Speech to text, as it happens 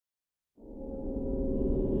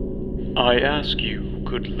I ask you,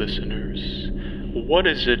 good listeners, what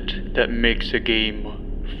is it that makes a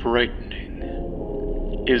game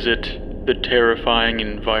frightening? Is it the terrifying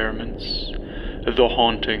environments, the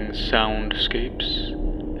haunting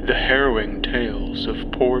soundscapes, the harrowing tales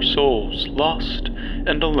of poor souls lost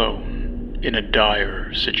and alone in a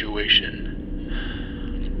dire situation?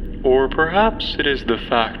 Or perhaps it is the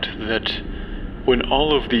fact that when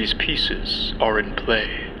all of these pieces are in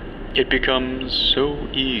play, it becomes so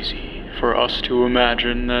easy for us to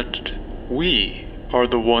imagine that we are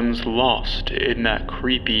the ones lost in that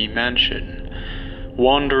creepy mansion,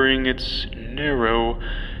 wandering its narrow,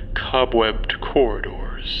 cobwebbed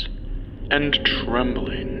corridors, and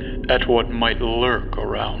trembling at what might lurk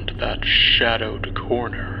around that shadowed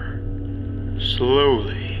corner.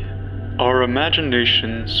 Slowly, our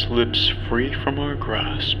imagination slips free from our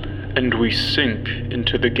grasp, and we sink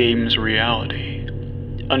into the game's reality,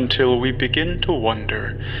 until we begin to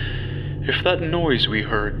wonder if that noise we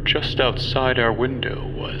heard just outside our window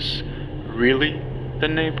was really the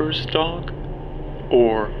neighbor's dog,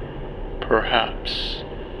 or perhaps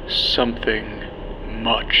something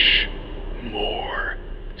much more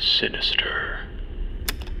sinister.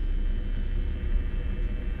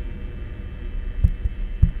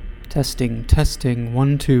 Testing,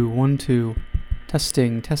 1 2 1 2.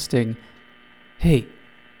 Testing. Hey,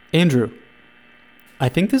 Andrew. I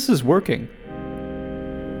think this is working.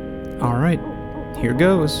 All right, here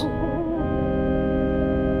goes.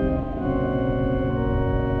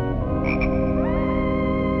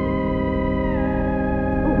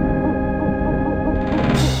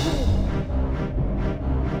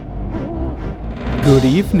 Good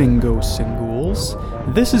evening, ghosts and ghouls.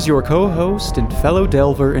 This is your co-host and fellow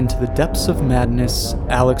delver into the depths of madness,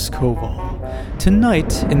 Alex Koval.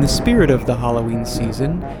 Tonight, in the spirit of the Halloween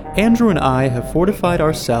season, Andrew and I have fortified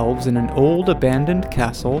ourselves in an old abandoned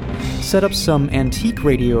castle, set up some antique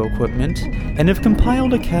radio equipment, and have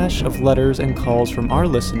compiled a cache of letters and calls from our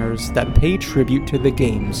listeners that pay tribute to the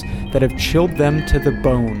games that have chilled them to the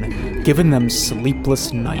bone, given them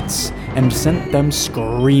sleepless nights, and sent them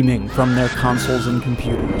screaming from their consoles and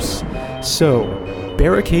computers. So,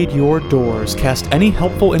 barricade your doors, cast any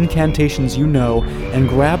helpful incantations you know, and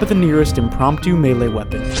grab the nearest impromptu melee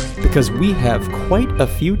weapon, because we have quite a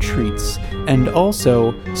few treats, and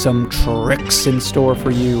also some tricks in store for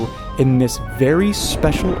you in this very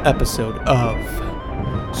special episode of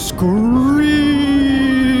Scream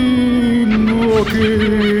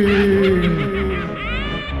Walking!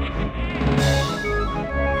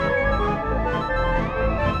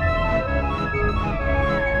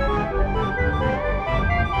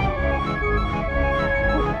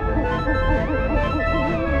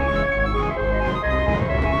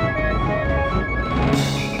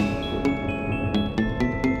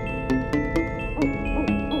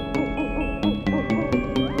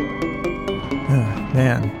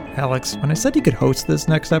 Man, Alex, when I said you could host this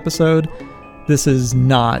next episode, this is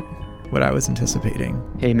not what I was anticipating.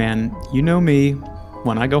 Hey man, you know me.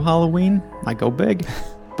 When I go Halloween, I go big.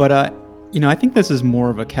 But, I think this is more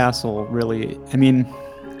of a castle, really. I mean,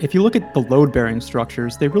 if you look at the load-bearing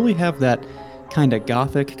structures, they really have that kind of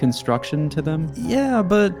gothic construction to them. Yeah,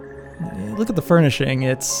 but look at the furnishing.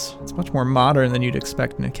 It's much more modern than you'd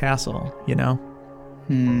expect in a castle, you know?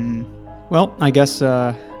 Well, I guess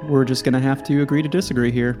we're just going to have to agree to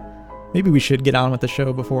disagree here. Maybe we should get on with the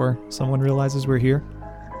show before someone realizes we're here.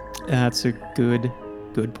 That's a good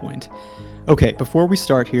point. Okay, before we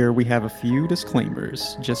start here, we have a few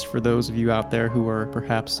disclaimers, just for those of you out there who are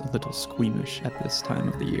perhaps a little squeamish at this time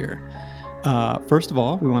of the year. First of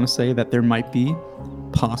all, we want to say that there might be,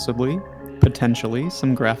 potentially,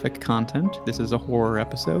 some graphic content. This is a horror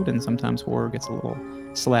episode, and sometimes horror gets a little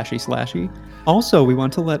slashy. Also, we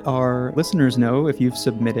want to let our listeners know, if you've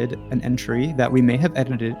submitted an entry, that we may have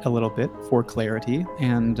edited a little bit for clarity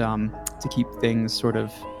and to keep things sort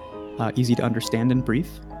of easy to understand and brief.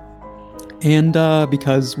 And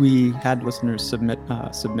because we had listeners submit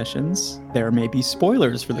submissions, there may be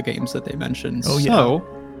spoilers for the games that they mentioned. Oh, yeah. So,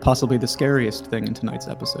 possibly the scariest thing in tonight's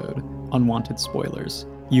episode, unwanted spoilers.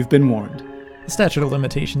 You've been warned. The statute of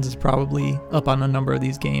limitations is probably up on a number of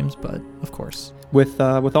these games, but of course. With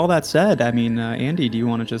all that said, I mean, Andy, do you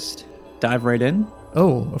want to just dive right in?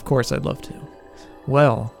 Oh, of course, I'd love to.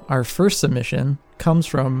 Well, our first submission comes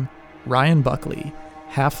from Ryan Buckley,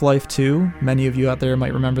 Half-Life 2. Many of you out there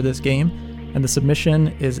might remember this game. And the submission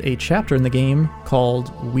is a chapter in the game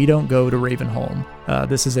called We Don't Go to Ravenholm.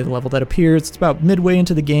 This is a level that appears. It's about midway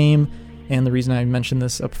into the game. And the reason I mention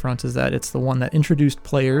this up front is that it's the one that introduced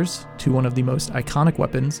players to one of the most iconic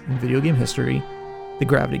weapons in video game history, the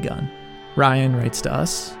gravity gun. Ryan writes to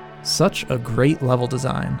us, "Such a great level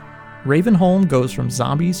design. Ravenholm goes from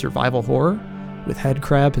zombie survival horror, with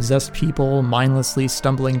headcrab-possessed people mindlessly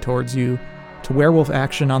stumbling towards you, to werewolf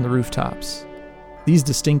action on the rooftops. These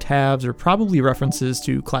distinct halves are probably references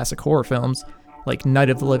to classic horror films like Night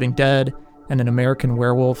of the Living Dead and An American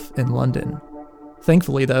Werewolf in London.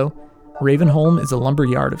 Thankfully, though, Ravenholm is a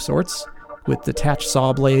lumberyard of sorts, with detached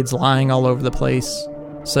saw blades lying all over the place,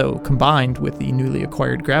 so combined with the newly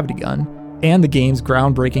acquired gravity gun and the game's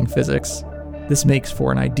groundbreaking physics, this makes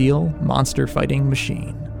for an ideal monster-fighting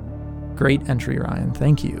machine. Great entry, Ryan.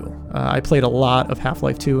 Thank you. I played a lot of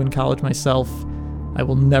Half-Life 2 in college myself. I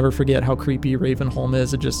will never forget how creepy Ravenholm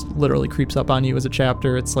is. It just literally creeps up on you as a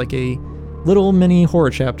chapter. It's like a little mini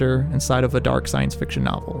horror chapter inside of a dark science fiction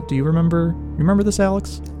novel. Do you remember this,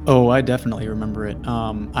 Alex? Oh, I definitely remember it.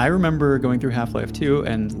 I remember going through Half-Life 2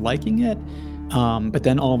 and liking it, but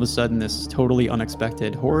then all of a sudden this totally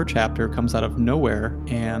unexpected horror chapter comes out of nowhere,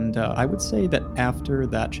 and I would say that after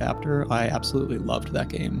that chapter, I absolutely loved that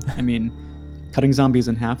game. I mean, cutting zombies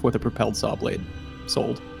in half with a propelled saw blade.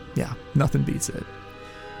 Sold. Yeah, nothing beats it.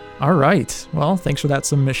 All right. Well, thanks for that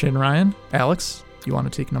submission, Ryan. Alex, you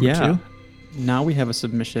want to take number 2? Now we have a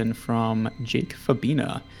submission from Jake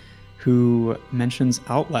Fabina, who mentions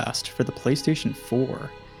Outlast for the PlayStation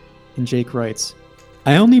 4. And Jake writes,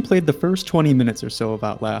 I only played the first 20 minutes or so of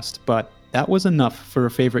Outlast, but that was enough for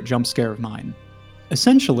a favorite jump scare of mine.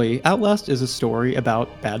 Essentially, Outlast is a story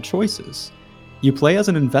about bad choices. You play as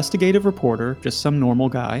an investigative reporter, just some normal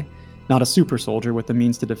guy, not a super soldier with the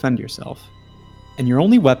means to defend yourself. And your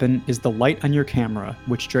only weapon is the light on your camera,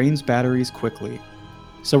 which drains batteries quickly.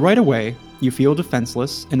 So right away, you feel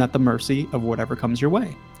defenseless and at the mercy of whatever comes your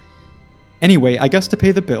way. Anyway, I guess to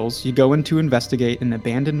pay the bills, you go in to investigate an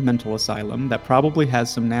abandoned mental asylum that probably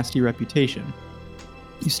has some nasty reputation.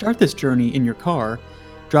 You start this journey in your car,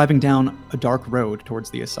 driving down a dark road towards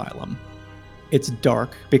the asylum. It's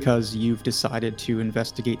dark because you've decided to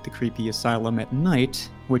investigate the creepy asylum at night,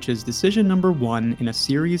 which is decision number 1 in a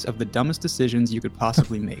series of the dumbest decisions you could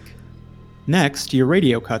possibly make. Next, your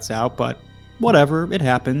radio cuts out, but whatever, it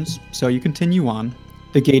happens, so you continue on.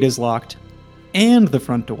 The gate is locked, and the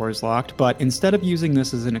front door is locked, but instead of using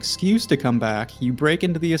this as an excuse to come back, you break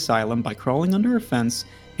into the asylum by crawling under a fence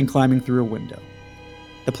and climbing through a window.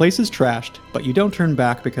 The place is trashed, but you don't turn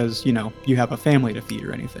back because, you have a family to feed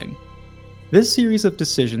or anything. This series of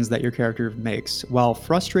decisions that your character makes, while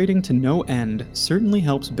frustrating to no end, certainly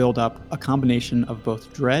helps build up a combination of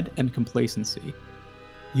both dread and complacency.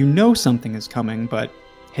 You know something is coming, but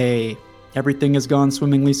hey, everything has gone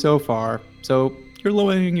swimmingly so far, so you're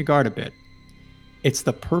lowering your guard a bit. It's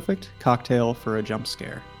the perfect cocktail for a jump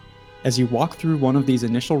scare. As you walk through one of these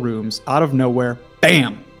initial rooms, out of nowhere,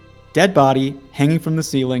 bam! Dead body hanging from the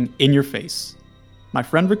ceiling in your face. My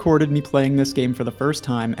friend recorded me playing this game for the first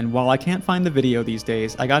time, and while I can't find the video these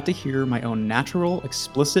days, I got to hear my own natural,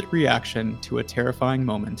 explicit reaction to a terrifying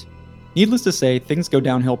moment. Needless to say, things go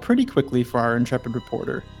downhill pretty quickly for our intrepid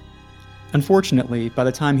reporter. Unfortunately, by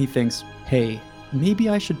the time he thinks, hey, maybe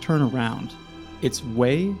I should turn around, it's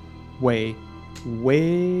way, way,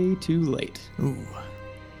 way too late. Ooh.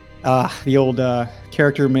 The old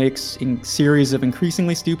character makes a series of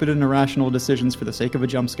increasingly stupid and irrational decisions for the sake of a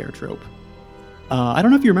jump scare trope. I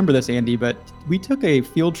don't know if you remember this, Andy, but we took a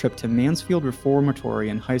field trip to Mansfield Reformatory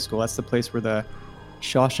in high school. That's the place where the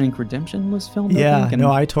Shawshank Redemption was filmed. Yeah,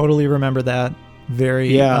 I totally remember that.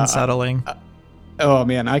 Very unsettling. Oh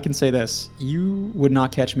man, I can say this. You would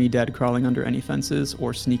not catch me dead crawling under any fences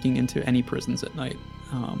or sneaking into any prisons at night.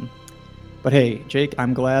 But hey, Jake,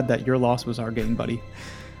 I'm glad that your loss was our gain, buddy.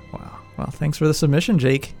 Wow. Well, thanks for the submission,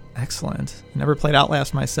 Jake. Excellent. Never played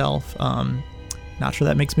Outlast myself. Not sure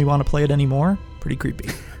that makes me want to play it anymore. Pretty creepy.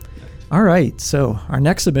 All right, so our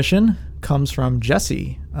next submission comes from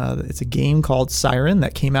Jesse. It's a game called Siren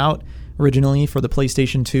that came out originally for the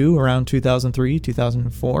PlayStation 2 around 2003,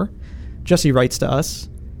 2004. Jesse writes to us,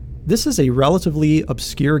 "This is a relatively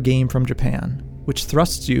obscure game from Japan, which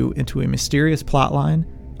thrusts you into a mysterious plotline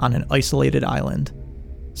on an isolated island.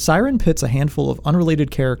 Siren pits a handful of unrelated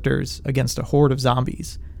characters against a horde of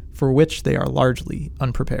zombies, for which they are largely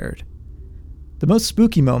unprepared. The most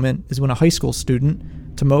spooky moment is when a high school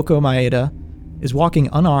student, Tomoko Maeda, is walking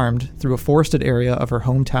unarmed through a forested area of her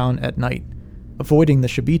hometown at night, avoiding the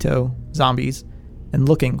Shibito, zombies, and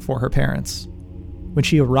looking for her parents. When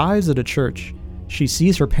she arrives at a church, she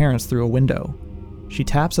sees her parents through a window. She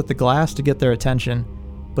taps at the glass to get their attention,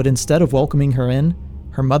 but instead of welcoming her in,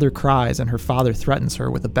 her mother cries and her father threatens her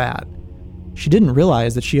with a bat. She didn't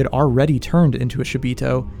realize that she had already turned into a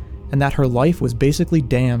Shibito, and that her life was basically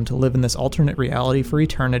damned to live in this alternate reality for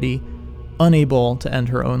eternity, unable to end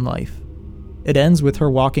her own life. It ends with her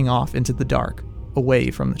walking off into the dark,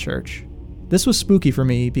 away from the church. This was spooky for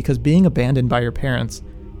me because being abandoned by your parents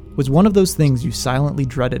was one of those things you silently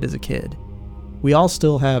dreaded as a kid. We all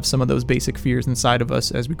still have some of those basic fears inside of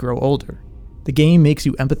us as we grow older. The game makes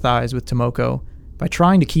you empathize with Tomoko by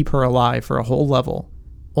trying to keep her alive for a whole level,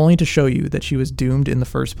 only to show you that she was doomed in the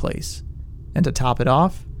first place. And to top it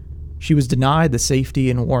off, she was denied the safety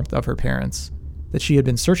and warmth of her parents that she had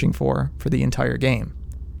been searching for the entire game.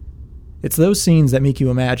 It's those scenes that make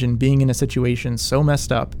you imagine being in a situation so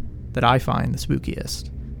messed up that I find the spookiest.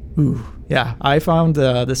 Ooh, yeah, I found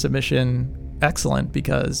the submission excellent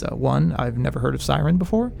because, one, I've never heard of Siren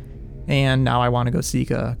before, and now I want to go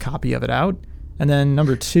seek a copy of it out. And then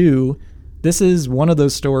number two, this is one of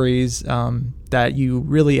those stories that you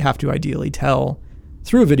really have to ideally tell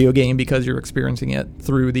through a video game because you're experiencing it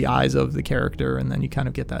through the eyes of the character, and then you kind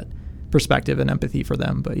of get that perspective and empathy for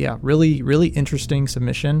them. But yeah, really, really interesting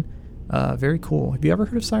submission. Very cool. Have you ever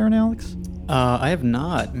heard of Siren, Alex? I have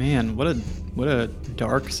not. Man, what a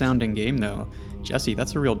dark sounding game though. Jesse,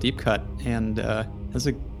 that's a real deep cut, and that's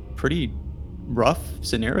a pretty rough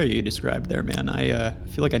scenario you described there, man. I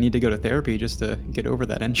feel like I need to go to therapy just to get over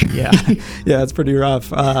that injury. Yeah, it's pretty rough,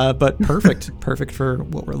 but perfect for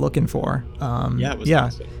what we're looking for. It was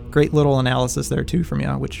awesome. Great little analysis there too from you,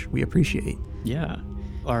 which we appreciate. Yeah.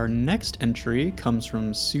 Our next entry comes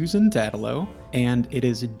from Susan Dadalo, and it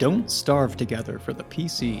is Don't Starve Together for the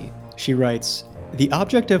PC. She writes, "The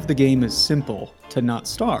object of the game is simple, to not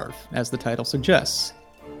starve, as the title suggests.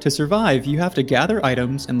 To survive, you have to gather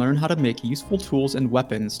items and learn how to make useful tools and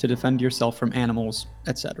weapons to defend yourself from animals,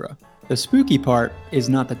 etc. The spooky part is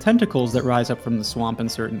not the tentacles that rise up from the swamp in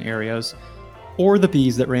certain areas, or the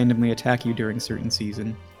bees that randomly attack you during certain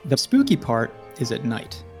season. The spooky part is at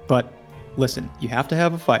night. But listen, you have to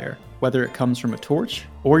have a fire, whether it comes from a torch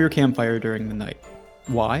or your campfire during the night.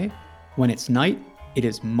 Why? When it's night, it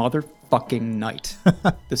is motherfucking night.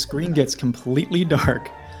 The screen gets completely dark.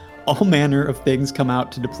 All manner of things come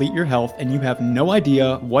out to deplete your health, and you have no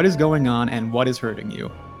idea what is going on and what is hurting you.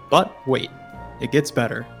 But wait, it gets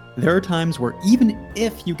better. There are times where even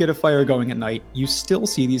if you get a fire going at night, you still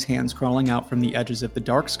see these hands crawling out from the edges of the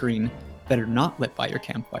dark screen that are not lit by your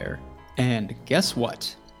campfire. And guess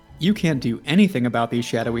what? You can't do anything about these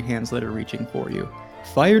shadowy hands that are reaching for you.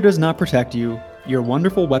 Fire does not protect you. Your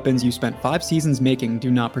wonderful weapons you spent 5 seasons making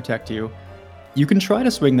do not protect you. You can try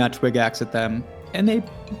to swing that twig axe at them, and they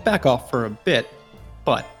back off for a bit,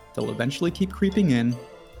 but they'll eventually keep creeping in.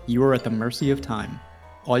 You are at the mercy of time.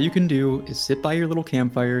 All you can do is sit by your little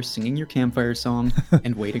campfire, singing your campfire song,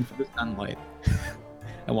 and waiting for the sunlight."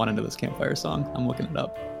 I want to know this campfire song. I'm looking it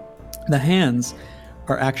up. The hands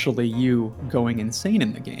are actually you going insane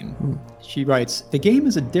in the game. She writes, "The game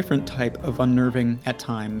is a different type of unnerving at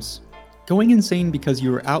times. Going insane because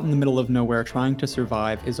you are out in the middle of nowhere trying to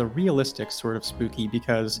survive is a realistic sort of spooky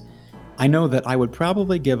because I know that I would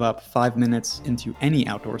probably give up 5 minutes into any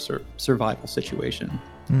outdoor survival situation."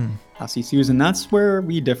 See, Susan, that's where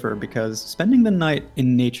we differ, because spending the night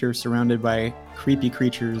in nature surrounded by creepy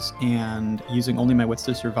creatures and using only my wits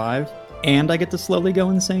to survive, and I get to slowly go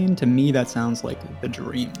insane, to me that sounds like the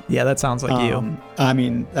dream. Yeah, that sounds like you. I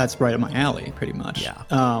mean, that's right up my alley, pretty much.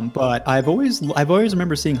 Yeah. But I've always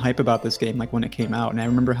remember seeing hype about this game, like when it came out, and I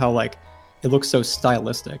remember how like it looks so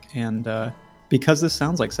stylistic, and because this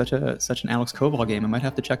sounds like such an Alex Koval game, I might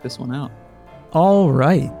have to check this one out. All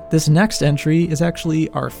right. This next entry is actually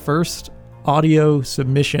our first audio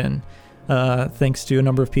submission. Thanks to a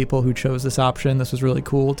number of people who chose this option. This was really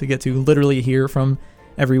cool to get to literally hear from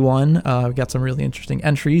everyone. We got some really interesting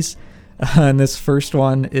entries. And this first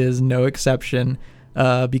one is no exception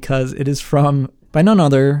because it is from by none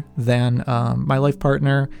other than my life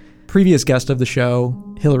partner, previous guest of the show,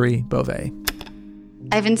 Hillary Beauvais.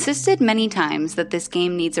 I've insisted many times that this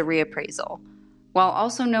game needs a reappraisal, while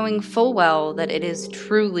also knowing full well that it is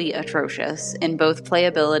truly atrocious in both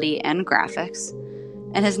playability and graphics,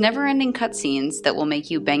 and has never-ending cutscenes that will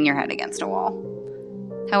make you bang your head against a wall.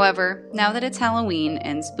 However, now that it's Halloween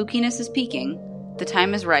and spookiness is peaking, the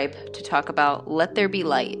time is ripe to talk about Let There Be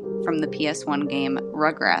Light from the PS1 game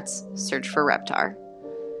Rugrats Search for Reptar.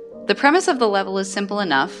 The premise of the level is simple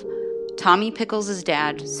enough. Tommy Pickles'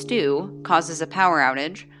 dad, Stu, causes a power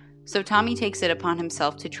outage, so Tommy takes it upon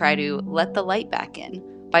himself to try to let the light back in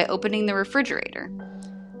by opening the refrigerator,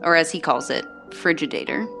 or as he calls it,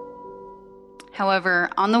 Frigidator. However,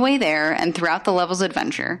 on the way there and throughout the level's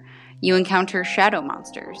adventure, you encounter shadow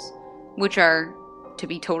monsters, which are, to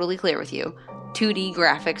be totally clear with you, 2D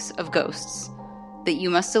graphics of ghosts that you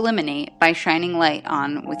must eliminate by shining light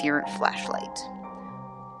on with your flashlight.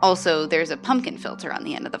 Also, there's a pumpkin filter on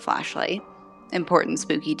the end of the flashlight. Important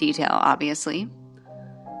spooky detail, obviously.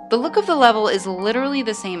 The look of the level is literally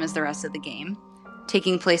the same as the rest of the game,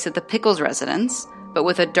 taking place at the Pickles residence, but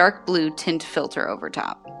with a dark blue tint filter over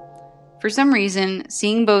top. For some reason,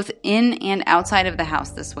 seeing both in and outside of the house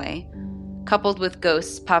this way, coupled with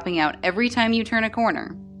ghosts popping out every time you turn a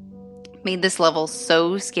corner, made this level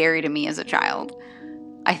so scary to me as a child.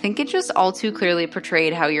 I think it just all too clearly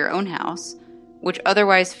portrayed how your own house, which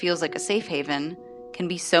otherwise feels like a safe haven, can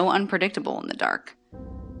be so unpredictable in the dark.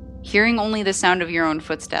 Hearing only the sound of your own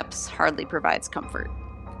footsteps hardly provides comfort.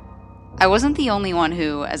 I wasn't the only one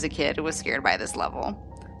who, as a kid, was scared by this level.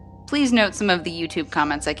 Please note some of the YouTube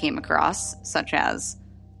comments I came across, such as,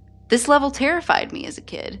 "This level terrified me as a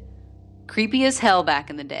kid. Creepy as hell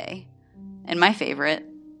back in the day." And my favorite,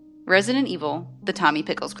 Resident Evil, The Tommy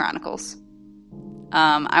Pickles Chronicles.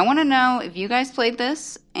 I want to know if you guys played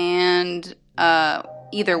this, and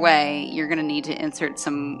either way, you're going to need to insert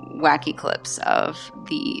some wacky clips of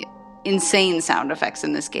the insane sound effects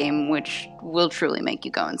in this game, which will truly make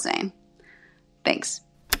you go insane. Thanks.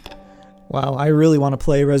 Wow, I really want to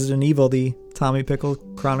play Resident Evil, the Tommy Pickle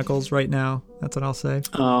Chronicles right now. That's what I'll say.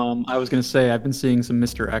 I was going to say, I've been seeing some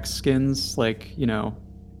Mr. X skins, like,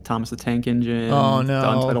 Thomas the Tank Engine, Oh, no.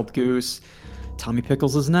 the Untitled Goose. Tommy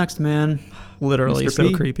Pickles is next, man. Literally Mr. so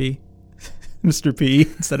P. creepy. Mr. P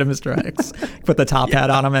instead of Mr. X. Put the top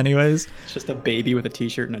hat on him anyways. It's just a baby with a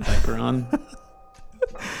t-shirt and a diaper on.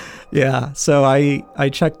 Yeah, so I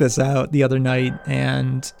checked this out the other night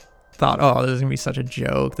and thought, oh, this is going to be such a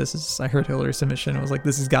joke. I heard Hillary's submission. I was like,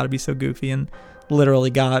 this has got to be so goofy, and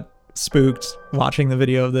literally got spooked watching the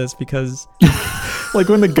video of this because like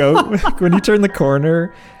when you turn the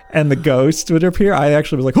corner and the ghost would appear, I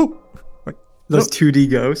actually was like, oh, Those 2D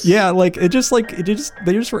ghosts? yeah, they just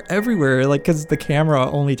were everywhere, like, because the camera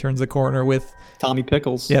only turns the corner with Tommy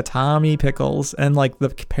Pickles. Yeah, Tommy Pickles, and like the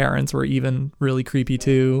parents were even really creepy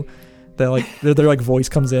too. Their voice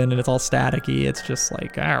comes in and it's all staticky. It's just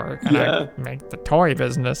like, we're gonna make the toy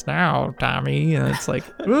business now, Tommy, and it's like,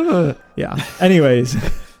 ugh. Yeah. Anyways,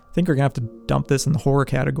 I think we're gonna have to dump this in the horror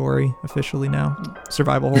category officially now.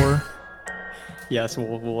 Survival horror. Yes,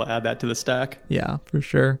 we'll add that to the stack. Yeah, for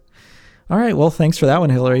sure. All right, well, thanks for that one,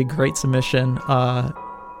 Hillary. Great submission.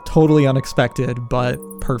 Totally unexpected, but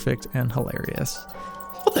perfect and hilarious.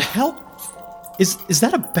 What the hell? Is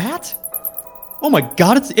that a bat? Oh my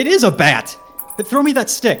god, it is a bat! Throw me that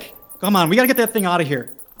stick. Come on, we gotta get that thing out of here.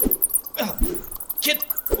 Get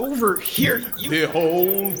over here, you...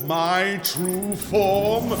 Behold my true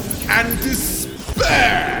form and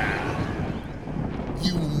despair!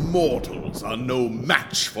 You mortals are no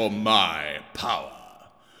match for my power.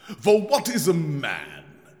 For what is a man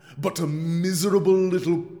but a miserable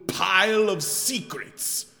little pile of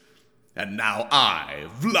secrets? And now I,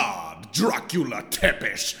 Vlad Dracula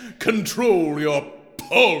Tepesh, control your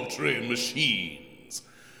paltry machines.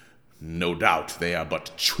 No doubt they are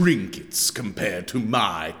but trinkets compared to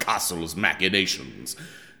my castle's machinations.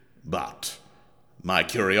 But my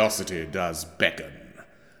curiosity does beckon.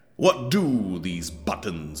 What do these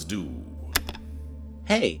buttons do?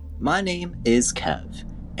 Hey, my name is Kev,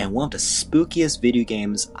 and one of the spookiest video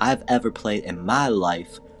games I've ever played in my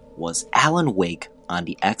life was Alan Wake on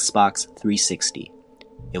the Xbox 360.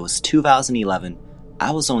 It was 2011.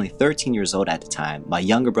 I was only 13 years old at the time. My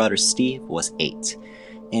younger brother Steve was 8.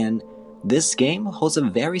 And this game holds a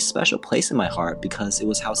very special place in my heart because it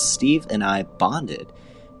was how Steve and I bonded.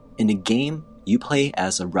 In the game, you play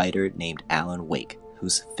as a writer named Alan Wake,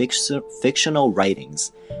 whose fictional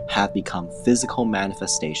writings have become physical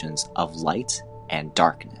manifestations of light and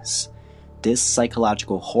darkness. This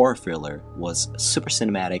psychological horror thriller was super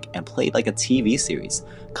cinematic and played like a TV series,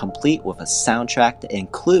 complete with a soundtrack that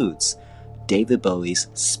includes David Bowie's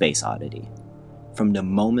Space Oddity. From the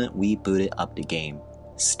moment we booted up the game,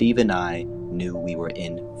 Steve and I knew we were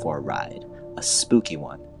in for a ride, a spooky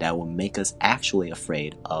one that would make us actually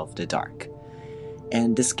afraid of the dark.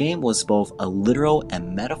 And this game was both a literal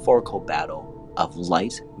and metaphorical battle of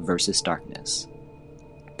light versus darkness.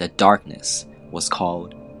 The darkness was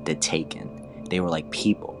called the Taken. They were like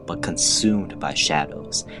people, but consumed by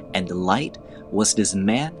shadows. And the light was this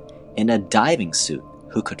man in a diving suit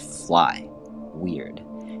who could fly. Weird.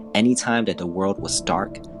 Anytime that the world was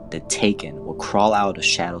dark, the Taken would crawl out of the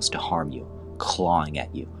shadows to harm you, clawing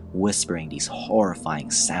at you, whispering these horrifying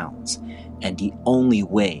sounds. And the only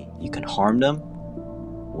way you can harm them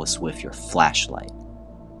was with your flashlight.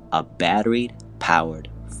 A battery-powered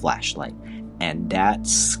flashlight. And that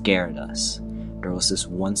scared us. There was this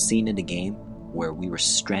one scene in the game where we were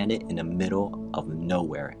stranded in the middle of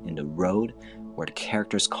nowhere in the road where the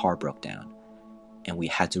character's car broke down. And we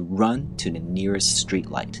had to run to the nearest street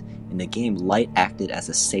light. In the game, light acted as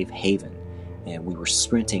a safe haven. and we were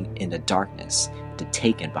sprinting in the darkness. The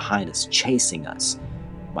Taken behind us, chasing us.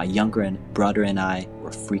 My younger brother and I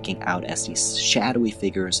were freaking out as these shadowy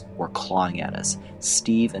figures were clawing at us.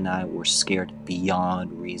 Steve and I were scared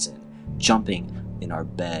beyond reason, jumping in our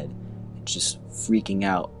bed, just freaking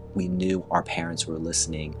out. We knew our parents were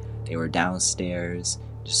listening. They were downstairs,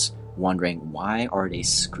 just wondering, why are they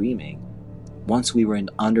screaming? Once we were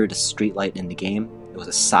under the streetlight in the game, it was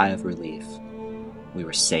a sigh of relief. We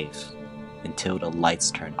were safe until the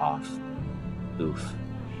lights turned off. Oof.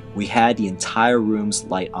 We had the entire room's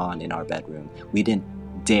light on in our bedroom. We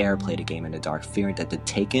didn't dare play the game in the dark, fearing that the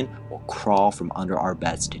Taken will crawl from under our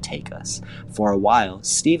beds to take us. For a while,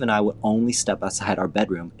 Steve and I would only step outside our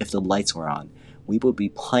bedroom if the lights were on. We would be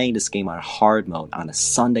playing this game on hard mode on a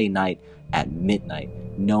Sunday night at midnight,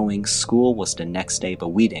 knowing school was the next day, but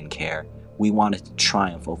we didn't care. We wanted to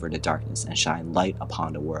triumph over the darkness and shine light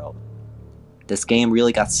upon the world. This game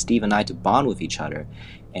really got Steve and I to bond with each other,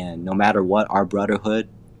 and no matter what, our brotherhood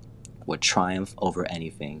would triumph over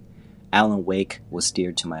anything. Alan Wake was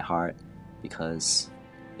dear to my heart because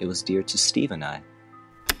it was dear to Steve and I.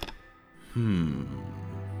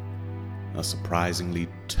 A surprisingly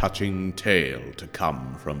touching tale to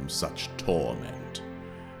come from such torment.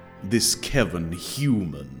 This Kevin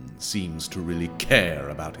human seems to really care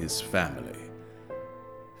about his family.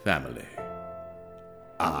 Family.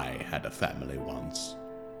 I had a family once.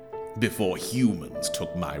 Before humans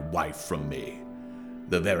took my wife from me.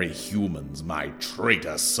 The very humans my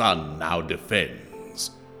traitor son now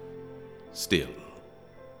defends. Still,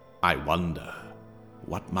 I wonder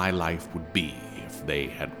what my life would be if they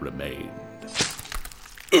had remained.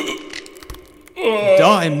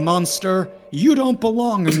 Die, monster! You don't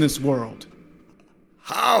belong in this world.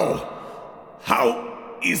 How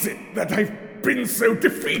is it that I've been so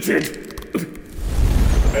defeated?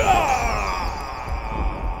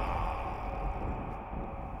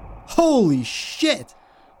 Holy shit!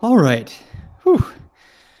 All right. Whew.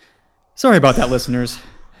 Sorry about that, listeners.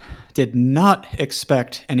 Did not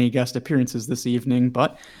expect any guest appearances this evening,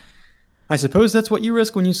 but I suppose that's what you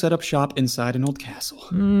risk when you set up shop inside an old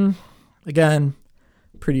castle. Again,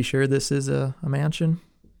 pretty sure this is a mansion.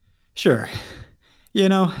 Sure. You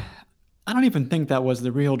know, I don't even think that was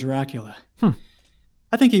the real Dracula.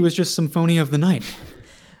 I think he was just some phony of the night.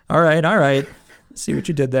 All right. See what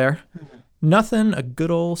you did there. Nothing a good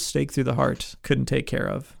old stake through the heart couldn't take care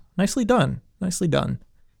of. Nicely done.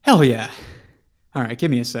 Hell yeah. All right, give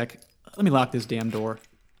me a sec. Let me lock this damn door.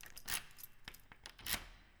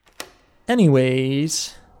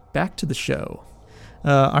 Anyways, back to the show.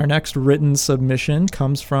 Our next written submission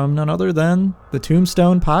comes from none other than the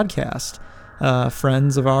Tombstone Podcast.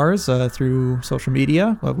 Friends of ours through social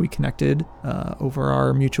media. We connected over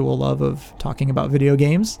our mutual love of talking about video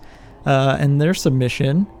games. And their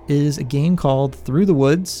submission is a game called Through the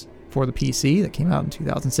Woods for the PC that came out in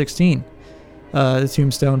 2016. The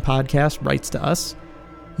Tombstone Podcast writes to us,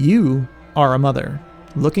 "You are a mother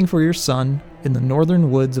looking for your son in the northern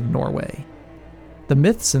woods of Norway. The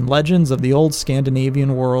myths and legends of the old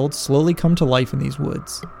Scandinavian world slowly come to life in these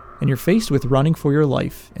woods, and you're faced with running for your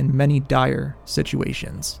life in many dire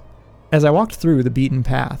situations. As I walked through the beaten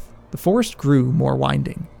path, the forest grew more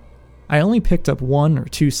winding. I only picked up 1 or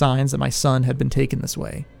 2 signs that my son had been taken this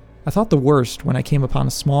way. I thought the worst when I came upon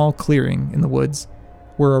a small clearing in the woods,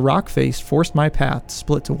 where a rock face forced my path to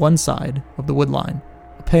split to one side of the woodline.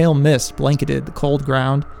 A pale mist blanketed the cold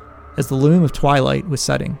ground as the loom of twilight was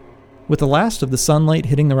setting. With the last of the sunlight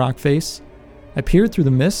hitting the rock face, I peered through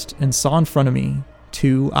the mist and saw in front of me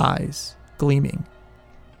 2 eyes, gleaming.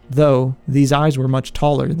 Though these eyes were much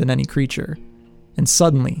taller than any creature, and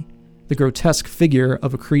suddenly, the grotesque figure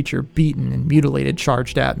of a creature beaten and mutilated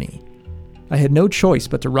charged at me. I had no choice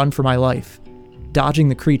but to run for my life, dodging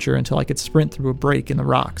the creature until I could sprint through a break in the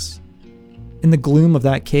rocks. In the gloom of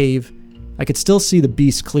that cave, I could still see the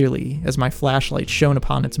beast clearly as my flashlight shone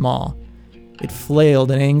upon its maw. It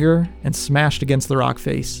flailed in anger and smashed against the rock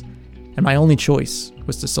face, and my only choice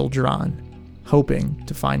was to soldier on, hoping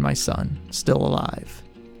to find my son still alive."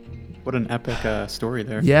 What an epic story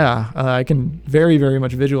there. Yeah, I can very, very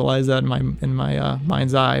much visualize that in my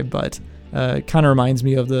mind's eye, but it kind of reminds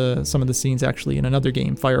me of some of the scenes actually in another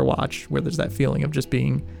game, Firewatch, where there's that feeling of just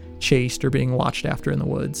being chased or being watched after in the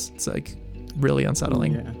woods. It's like really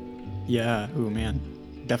unsettling. Yeah. Ooh, man.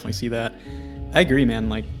 Definitely see that. I agree, man.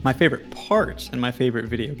 Like, my favorite part and my favorite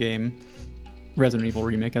video game, Resident Evil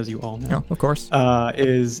Remake, as you all know. Oh, of course.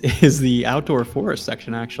 Is the outdoor forest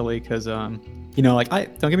section, actually, because don't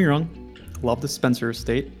get me wrong, love the Spencer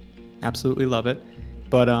estate, absolutely love it,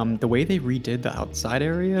 but the way they redid the outside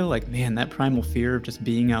area, like, man, that primal fear of just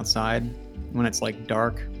being outside when it's like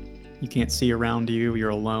dark You can't see around you. You're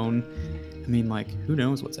alone. I mean, like, who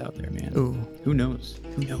knows what's out there, man? Ooh. Who knows?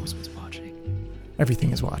 Who knows what's watching?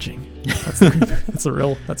 Everything is watching. That's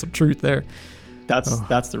a truth there.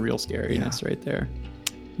 That's the real scariness right there.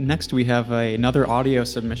 Next, we have another audio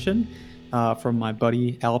submission from my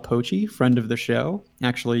buddy Al Pochi, friend of the show.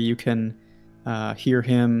 Actually, you can hear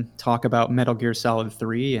him talk about Metal Gear Solid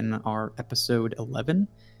 3 in our episode 11.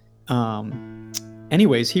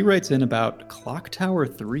 Anyways, he writes in about Clock Tower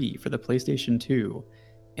 3 for the PlayStation 2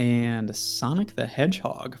 and Sonic the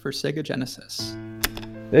Hedgehog for Sega Genesis.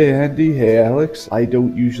 Hey Andy, hey Alex. I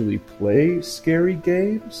don't usually play scary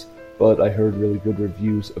games, but I heard really good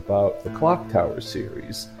reviews about the Clock Tower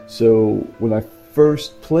series. So when I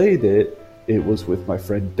first played it, it was with my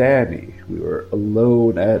friend Danny. We were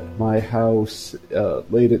alone at my house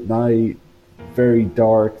late at night, very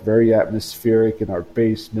dark, very atmospheric in our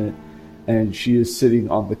basement, and she is sitting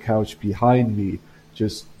on the couch behind me,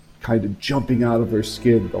 just kind of jumping out of her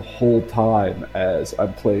skin the whole time as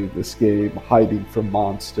I'm playing this game, hiding from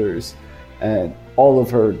monsters, and all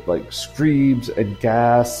of her like screams and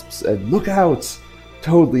gasps and lookouts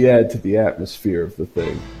totally add to the atmosphere of the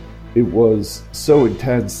thing. It was so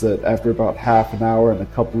intense that after about half an hour and a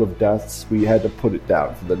couple of deaths, we had to put it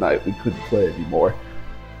down for the night. We couldn't play anymore.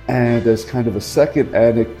 And as kind of a second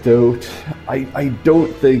anecdote, I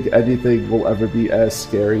don't think anything will ever be as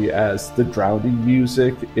scary as the drowning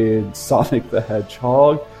music in Sonic the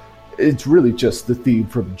Hedgehog. It's really just the theme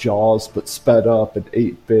from Jaws, but sped up and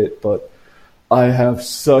 8-bit, but I have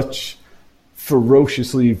such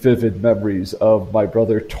ferociously vivid memories of my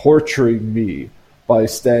brother torturing me by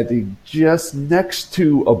standing just next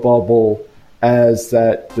to a bubble as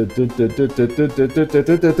that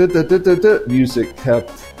music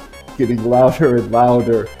kept getting louder and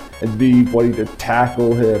louder, and me wanting to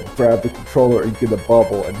tackle him, grab the controller and get a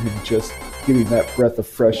bubble, and him just getting that breath of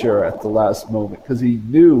fresh air at the last moment, because he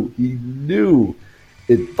knew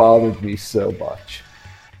it bothered me so much.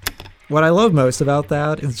 What I love most about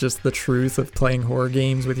that is just the truth of playing horror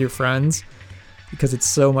games with your friends, because it's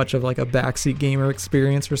so much of like a backseat gamer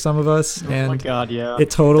experience for some of us. Oh my god, yeah. It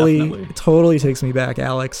totally takes me back,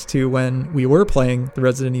 Alex, to when we were playing the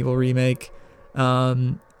Resident Evil remake.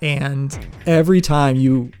 And every time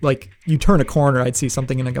you turn a corner, I'd see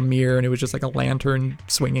something in like a mirror, and it was just like a lantern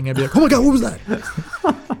swinging. I'd be like, "Oh my god, what was that?"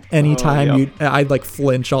 Anytime I'd like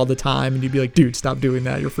flinch all the time, and you'd be like, "Dude, stop doing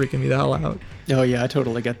that! You're freaking me the hell out." Oh yeah, I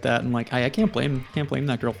totally get that, and like I can't blame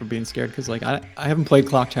that girl for being scared, because like I haven't played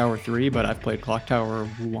Clock Tower 3, but I've played Clock Tower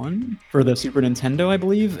 1 for the Super Nintendo, I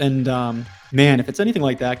believe, and man, if it's anything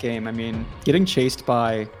like that game, I mean, getting chased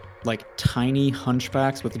by like tiny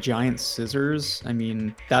hunchbacks with giant scissors, I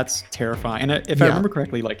mean, that's terrifying. And if I remember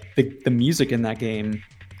correctly, like the music in that game,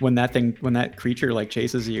 when that creature like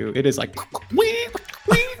chases you, it is like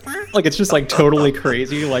like it's just like totally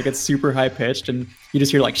crazy, like it's super high pitched, and you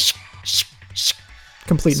just hear like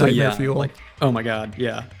complete nightmare fuel. Like, oh my god,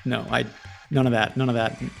 yeah, no, none of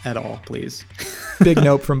that at all, please. Big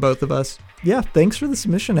note from both of us. Yeah, thanks for the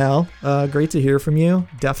submission, Al. Great to hear from you.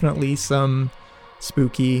 Definitely some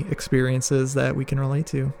spooky experiences that we can relate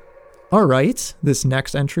to. All right, this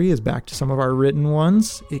next entry is back to some of our written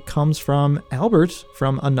ones. It comes from Albert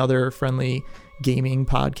from another friendly gaming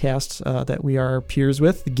podcast that we are peers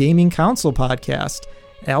with, the Gaming Council podcast.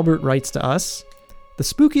 Albert writes to us, "The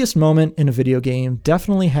spookiest moment in a video game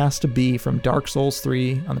definitely has to be from Dark Souls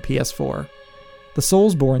 3 on the PS4. The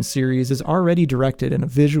Soulsborne series is already directed in a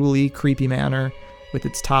visually creepy manner with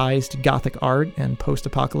its ties to gothic art and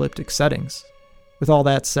post-apocalyptic settings. With all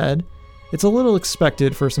that said, it's a little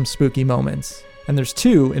expected for some spooky moments, and there's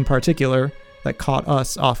two in particular that caught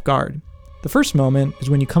us off guard. The first moment is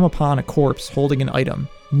when you come upon a corpse holding an item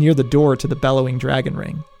near the door to the bellowing dragon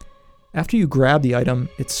ring. After you grab the item,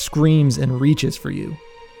 it screams and reaches for you.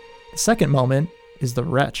 The second moment is the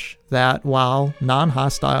wretch that, while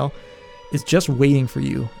non-hostile, is just waiting for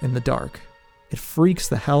you in the dark. It freaks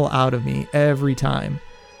the hell out of me every time,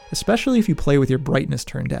 especially if you play with your brightness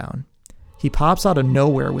turned down. He pops out of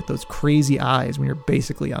nowhere with those crazy eyes when you're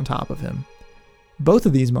basically on top of him. Both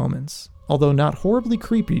of these moments, although not horribly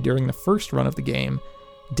creepy during the first run of the game,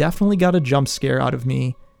 definitely got a jump scare out of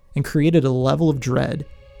me and created a level of dread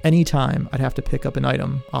anytime I'd have to pick up an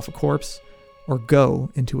item off a corpse or go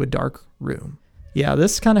into a dark room." Yeah,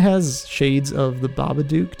 this kind of has shades of The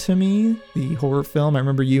Babadook to me, the horror film. I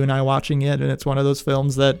remember you and I watching it, and it's one of those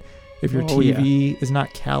films that if your TV is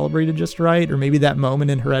not calibrated just right, or maybe that moment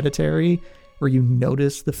in Hereditary where you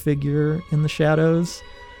notice the figure in the shadows.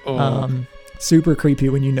 Super creepy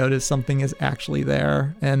when you notice something is actually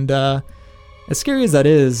there. And as scary as that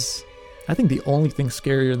is, I think the only thing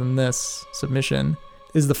scarier than this submission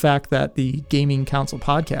is the fact that the Gaming Council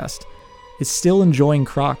podcast is still enjoying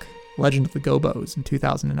Croc Legend of the Gobos in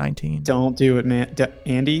 2019. Don't do it, man.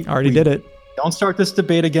 Andy, Already did it. Don't start this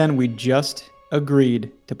debate again. We just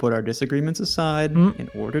agreed to put our disagreements aside in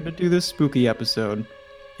order to do this spooky episode.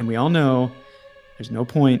 And we all know there's no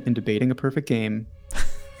point in debating a perfect game.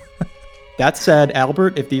 That said,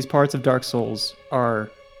 Albert, if these parts of Dark Souls are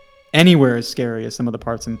anywhere as scary as some of the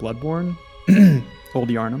parts in Bloodborne, Old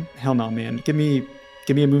Yarnum, hell no, man. Give me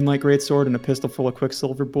a Moonlight Greatsword and a pistol full of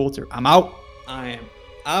Quicksilver bullets, or I'm out. I am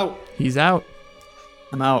out. He's out.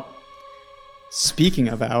 I'm out. Speaking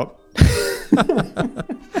of out.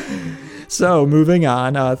 So, moving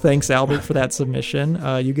on. Thanks, Albert, for that submission.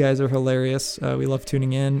 You guys are hilarious. We love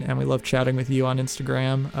tuning in, and we love chatting with you on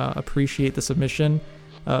Instagram. Appreciate the submission.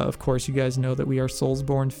 Of course, you guys know that we are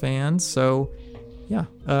Soulsborne fans, so yeah,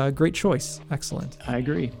 great choice. Excellent. I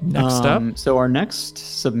agree. Next up. So our next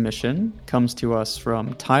submission comes to us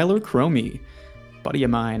from Tyler Cromie, buddy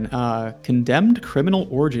of mine. Condemned Criminal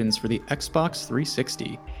Origins for the Xbox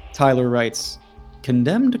 360. Tyler writes,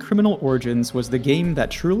 Condemned Criminal Origins was the game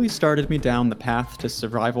that truly started me down the path to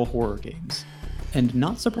survival horror games. And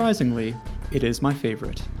not surprisingly, it is my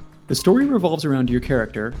favorite. The story revolves around your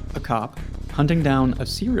character, a cop, hunting down a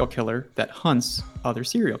serial killer that hunts other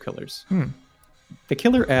serial killers. The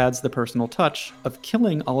killer adds the personal touch of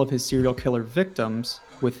killing all of his serial killer victims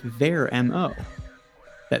with their MO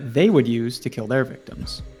that they would use to kill their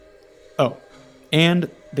victims. Oh, and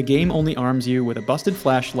the game only arms you with a busted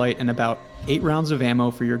flashlight and about 8 rounds of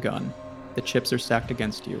ammo for your gun. The chips are stacked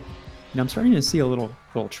against you. I'm starting to see a little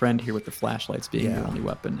trend here with the flashlights being your only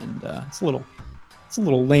weapon, and it's a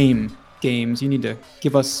little lame. Games, you need to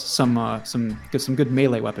give us some good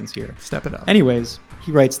melee weapons here. Step it up. Anyways,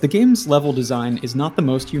 he writes, the game's level design is not the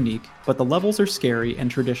most unique, but the levels are scary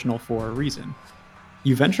and traditional for a reason.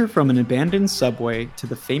 You venture from an abandoned subway to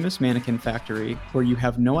the famous mannequin factory, where you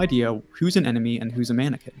have no idea who's an enemy and who's a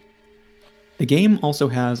mannequin. The game also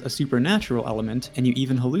has a supernatural element, and you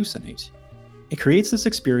even hallucinate. It creates this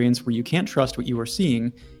experience where you can't trust what you are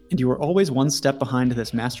seeing, and you are always one step behind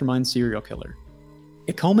this mastermind serial killer.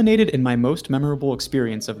 It culminated in my most memorable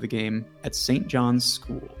experience of the game at St. John's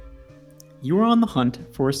School. You are on the hunt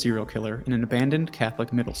for a serial killer in an abandoned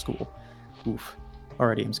Catholic middle school. Oof,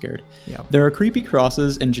 already I'm scared. Yeah. There are creepy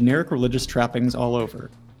crosses and generic religious trappings all over.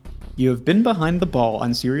 You have been behind the ball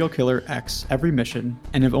on Serial Killer X every mission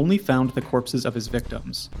and have only found the corpses of his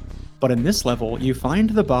victims. But in this level, you find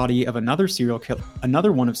the body of another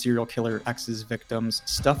one of Serial Killer X's victims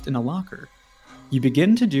stuffed in a locker. You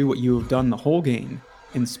begin to do what you have done the whole game.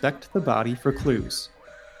 Inspect the body for clues.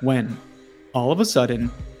 When, all of a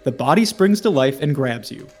sudden, the body springs to life and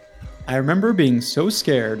grabs you. I remember being so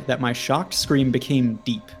scared that my shocked scream became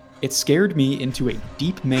deep. It scared me into a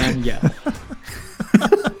deep man yell.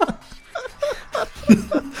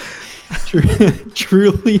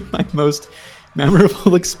 Truly my most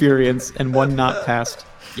memorable experience, and one not past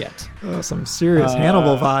yet. Oh, some serious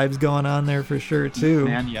Hannibal vibes going on there for sure, too.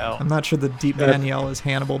 Man yell. I'm not sure the Deep Man Yell is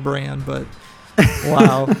Hannibal brand, but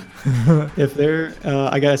wow.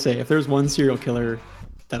 I gotta say, if there's one serial killer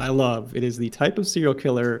that I love, it is the type of serial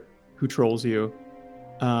killer who trolls you.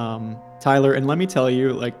 Tyler, and let me tell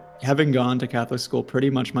you, like, having gone to Catholic school pretty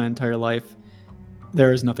much my entire life,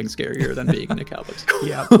 there is nothing scarier than being in a Catholic school.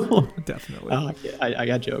 Yeah, definitely.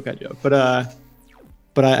 I joke.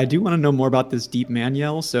 But I do want to know more about this deep man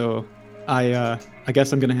yell, so I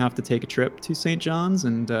guess I'm gonna have to take a trip to St. John's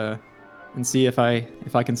and see if I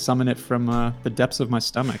can summon it from the depths of my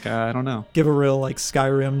stomach. I don't know. Give a real like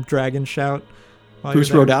Skyrim dragon shout.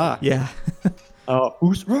 Who's Roda? Yeah.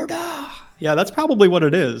 Who's Roda? Yeah, that's probably what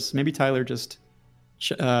it is. Maybe Tyler just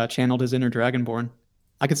channeled his inner Dragonborn.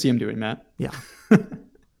 I could see him doing that. Yeah.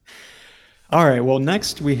 All right, well,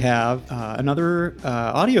 next we have another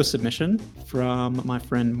audio submission from my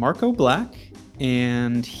friend Marco Black,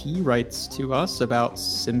 and he writes to us about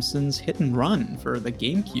Simpsons Hit and Run for the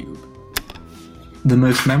GameCube. The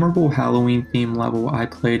most memorable Halloween-themed level I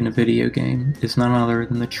played in a video game is none other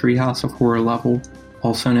than the Treehouse of Horror level,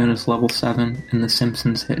 also known as Level 7 in The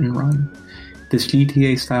Simpsons Hit and Run. This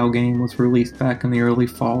GTA-style game was released back in the early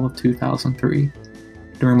fall of 2003.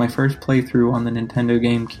 During my first playthrough on the Nintendo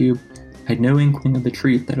GameCube, I had no inkling of the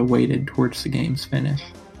treat that awaited towards the game's finish.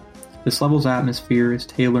 This level's atmosphere is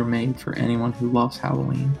tailor-made for anyone who loves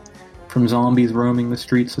Halloween, from zombies roaming the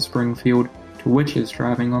streets of Springfield to witches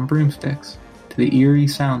driving on broomsticks, to the eerie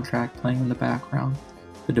soundtrack playing in the background.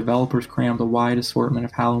 The developers crammed a wide assortment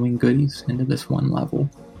of Halloween goodies into this one level.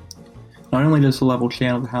 Not only does the level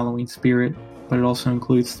channel the Halloween spirit, but it also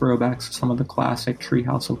includes throwbacks to some of the classic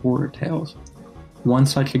Treehouse of Horror tales. One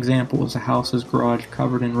such example is a house's garage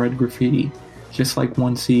covered in red graffiti, just like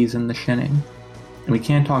one sees in The Shining. And we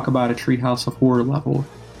can't talk about a Treehouse of Horror level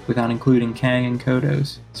without including Kang and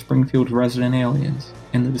Kodos, Springfield's resident aliens,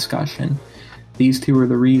 in the discussion. These two are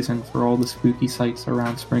the reason for all the spooky sights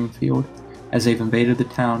around Springfield, as they've invaded the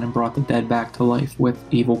town and brought the dead back to life with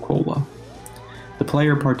Evil Cola. The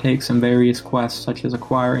player partakes in various quests such as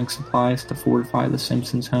acquiring supplies to fortify the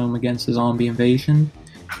Simpsons' home against a zombie invasion,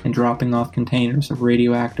 and dropping off containers of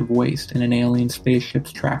radioactive waste in an alien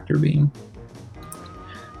spaceship's tractor beam.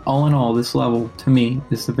 All in all, this level, to me,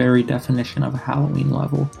 is the very definition of a Halloween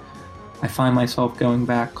level. I find myself going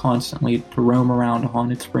back constantly to roam around a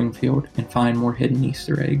haunted Springfield and find more hidden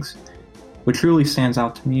Easter eggs. What truly stands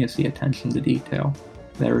out to me is the attention to detail.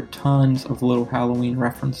 There are tons of little Halloween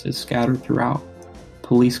references scattered throughout.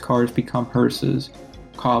 Police cars become hearses,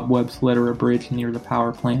 cobwebs litter a bridge near the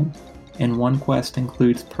power plant, and one quest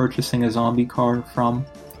includes purchasing a zombie car from,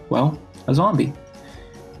 well, a zombie.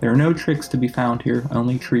 There are no tricks to be found here,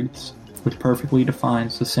 only treats, which perfectly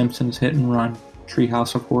defines the Simpsons hit and run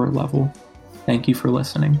Treehouse of Horror level. Thank you for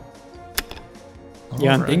listening.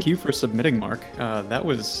 Yeah, and thank you for submitting, Mark. That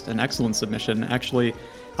was an excellent submission. Actually,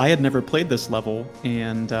 I had never played this level,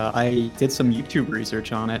 and I did some YouTube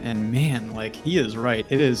research on it, and man, like, he is right.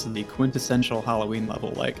 It is the quintessential Halloween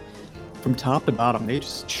level. Like, from top to bottom, they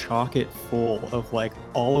just chock it full of, like,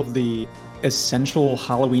 all of the essential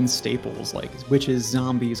Halloween staples, like witches,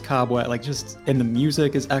 zombies, cobweb, like, just, and the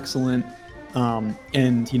music is excellent.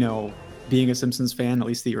 And, you know, being a Simpsons fan, at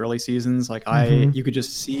least the early seasons, like, you could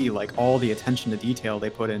just see, like, all the attention to detail they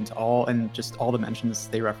put into all, and just all the mentions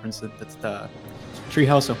they referenced that's the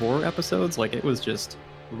Treehouse of Horror episodes. Like, it was just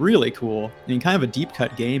really cool. I mean, kind of a deep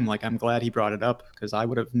cut game. Like, I'm glad he brought it up, because I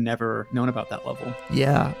would have never known about that level.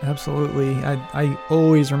 Yeah, absolutely. I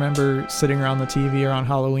always remember sitting around the TV around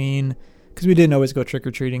Halloween, because we didn't always go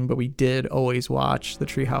trick-or-treating, but we did always watch the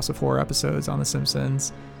Treehouse of Horror episodes on The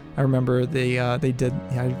Simpsons. I remember they did.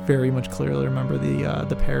 Yeah, I very much clearly remember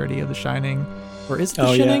the parody of The Shining. Or is it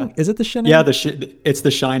The Shining? Yeah. Is it The Shining? Yeah, it's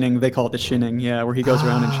The Shining. They call it The Shining. Yeah, where he goes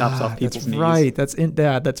around and chops off people's knees. Right.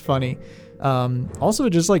 That's funny. Also,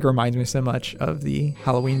 it just, like, reminds me so much of the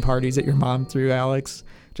Halloween parties that your mom threw, Alex.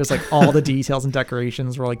 Just, like, all the details and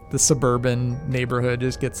decorations where, like, the suburban neighborhood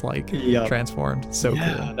just gets, like, transformed. So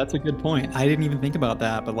cool. That's a good point. I didn't even think about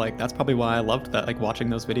that, but, like, that's probably why I loved that, like, watching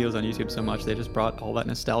those videos on YouTube so much. They just brought all that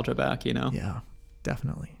nostalgia back, you know? Yeah,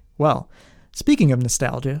 definitely. Well, speaking of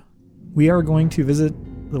nostalgia, we are going to visit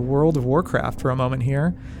the world of Warcraft for a moment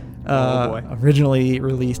here. Originally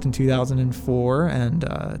released in 2004, and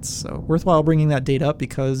it's worthwhile bringing that date up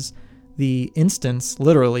because the instance,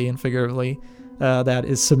 literally and figuratively, that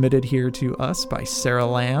is submitted here to us by Sarah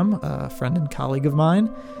Lamb, a friend and colleague of mine.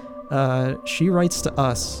 She writes to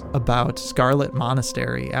us about Scarlet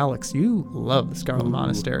Monastery. Alex, you love the Scarlet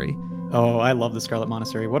Monastery. Oh, I love the Scarlet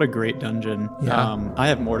Monastery. What a great dungeon. Yeah. I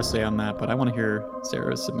have more to say on that, but I want to hear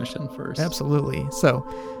Sarah's submission first. Absolutely. So,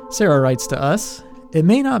 Sarah writes to us, "It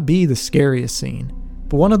may not be the scariest scene,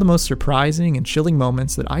 but one of the most surprising and chilling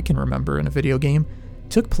moments that I can remember in a video game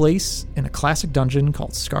took place in a classic dungeon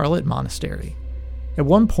called Scarlet Monastery. At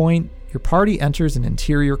one point, your party enters an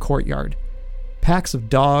interior courtyard. Packs of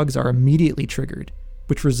dogs are immediately triggered,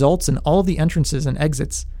 which results in all of the entrances and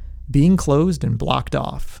exits being closed and blocked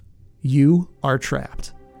off. You are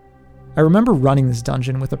trapped. I remember running this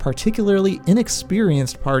dungeon with a particularly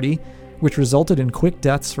inexperienced party, which resulted in quick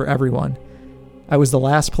deaths for everyone. I was the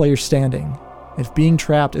last player standing. If being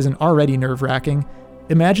trapped isn't already nerve-wracking,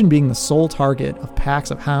 imagine being the sole target of packs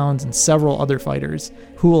of hounds and several other fighters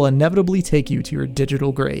who will inevitably take you to your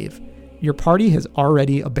digital grave. Your party has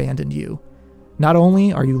already abandoned you. Not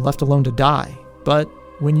only are you left alone to die, but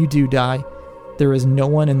when you do die, there is no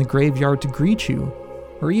one in the graveyard to greet you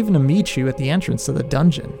or even to meet you at the entrance to the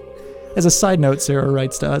dungeon." As a side note, Sarah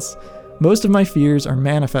writes to us, "Most of my fears are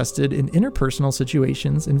manifested in interpersonal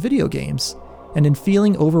situations in video games, and in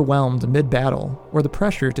feeling overwhelmed mid-battle, or the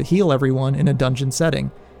pressure to heal everyone in a dungeon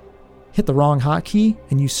setting. Hit the wrong hotkey,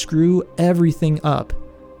 and you screw everything up.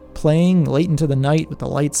 Playing late into the night with the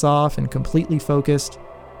lights off and completely focused,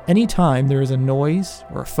 anytime there is a noise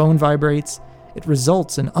or a phone vibrates, it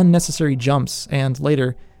results in unnecessary jumps and,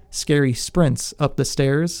 later, scary sprints up the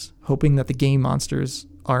stairs, hoping that the game monsters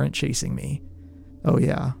aren't chasing me." Oh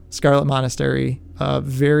yeah, Scarlet Monastery,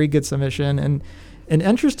 very good submission, and an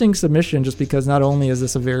interesting submission just because not only is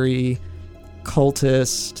this a very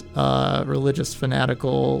cultist, religious,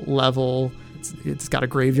 fanatical level, it's got a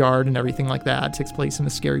graveyard and everything like that, it takes place in a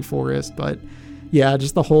scary forest, but yeah,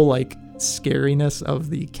 just the whole, like, scariness of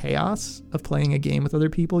the chaos of playing a game with other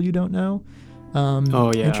people you don't know.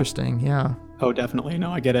 Interesting, yeah. Oh, definitely.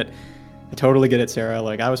 No, I get it. I totally get it, Sarah.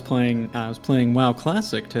 Like I was playing WoW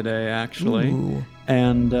Classic today, actually, Ooh.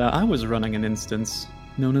 and I was running an instance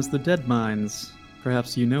known as the Dead Mines.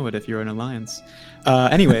 Perhaps you know it if you're in Alliance.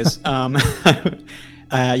 Anyways, yeah,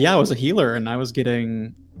 I was a healer, and I was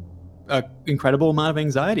getting an incredible amount of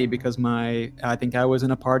anxiety because I think I was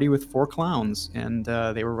in a party with 4 clowns, and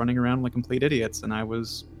they were running around like complete idiots, and I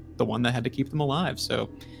was the one that had to keep them alive. So,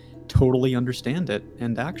 totally understand it,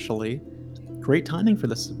 and actually. Great timing for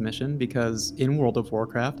this submission because in World of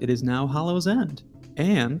Warcraft, it is now Hollow's End.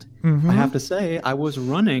 And I have to say, I was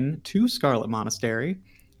running to Scarlet Monastery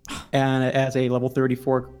and as a level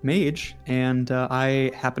 34 mage, and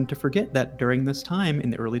I happened to forget that during this time,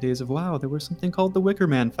 in the early days of WoW, there was something called the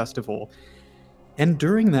Wickerman Festival. And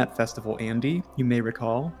during that festival, Andy, you may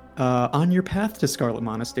recall, on your path to Scarlet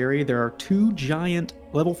Monastery, there are 2 giant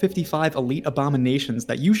level 55 elite abominations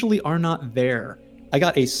that usually are not there. I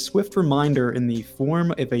got a swift reminder in the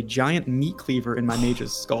form of a giant meat cleaver in my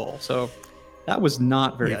mage's skull. So that was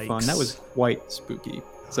not very fun. That was quite spooky.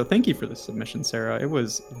 So thank you for the submission, Sarah. It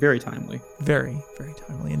was very timely. Very, very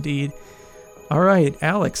timely indeed. All right,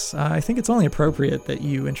 Alex, I think it's only appropriate that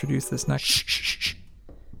you introduce this next... Shh.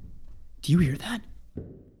 Do you hear that?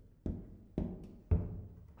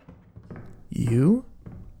 You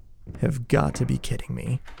have got to be kidding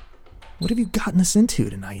me. What have you gotten us into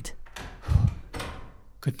tonight?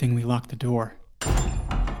 Good thing we locked the door.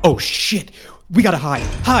 Oh, shit! We gotta hide!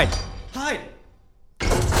 Hide!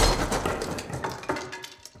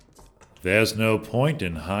 There's no point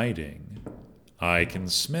in hiding. I can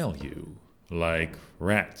smell you, like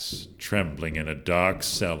rats trembling in a dark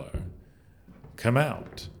cellar. Come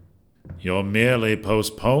out. You're merely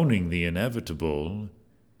postponing the inevitable.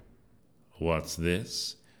 What's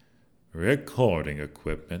this? Recording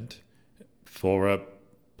equipment for a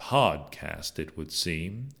podcast, it would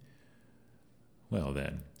seem. Well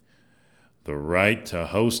then, the right to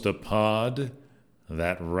host a pod,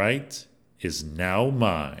 that right is now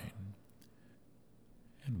mine.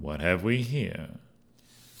 And what have we here?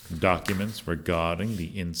 Documents regarding the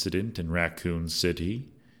incident in Raccoon City?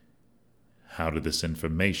 How did this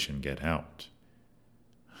information get out?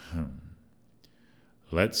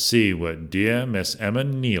 Let's see what dear Miss Emma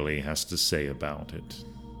Neely has to say about it.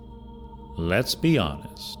 Let's be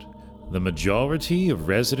honest, the majority of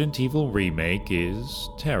Resident Evil Remake is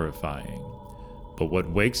terrifying, but what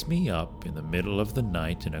wakes me up in the middle of the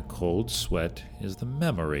night in a cold sweat is the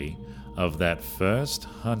memory of that first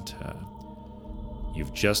hunter.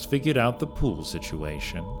 You've just figured out the pool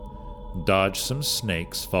situation, dodged some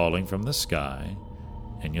snakes falling from the sky,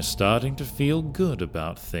 and you're starting to feel good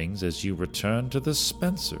about things as you return to the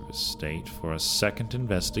Spencer estate for a second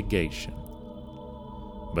investigation.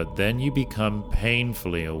 But then you become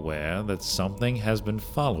painfully aware that something has been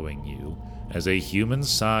following you as a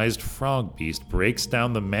human-sized frog beast breaks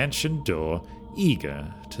down the mansion door, eager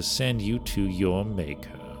to send you to your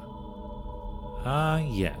maker. Ah,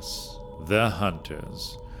 yes, the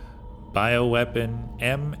Hunters. Bioweapon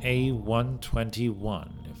MA-121,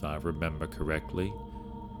 if I remember correctly.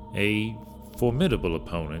 A formidable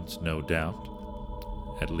opponent, no doubt.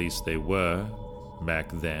 At least they were, back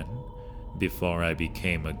then. Before I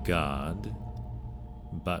became a god.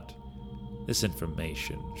 But this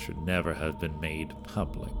information should never have been made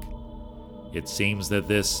public. It seems that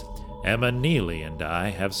this Emma Neely and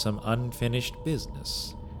I have some unfinished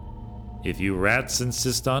business. If you rats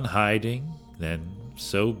insist on hiding, then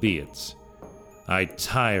so be it. I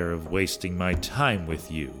tire of wasting my time with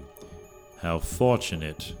you. How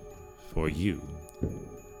fortunate for you.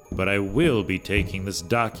 But I will be taking this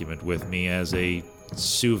document with me as a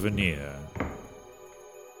souvenir.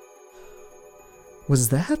 Was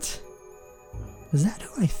that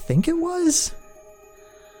who I think it was?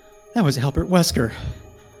 That was Albert Wesker.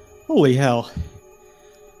 Holy hell.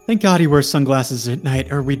 Thank God he wears sunglasses at night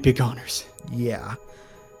or we'd be goners. Yeah.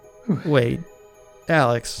 Wait,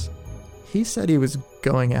 Alex, he said he was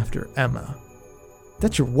going after Emma.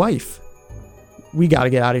 That's your wife. We gotta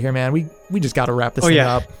get out of here, man. We just gotta wrap this thing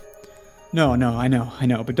up. No, I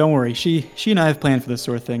know, but don't worry. She and I have planned for this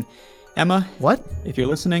sort of thing. Emma, what? If you're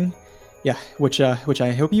listening, yeah, which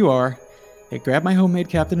I hope you are. Hey, grab my homemade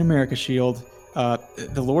Captain America shield,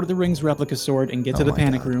 the Lord of the Rings replica sword, and get to the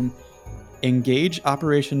panic room. Engage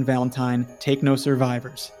Operation Valentine. Take no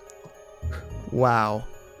survivors. Wow.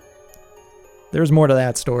 There's more to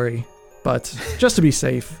that story, but just to be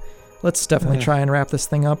safe, let's definitely try and wrap this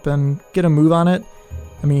thing up and get a move on it.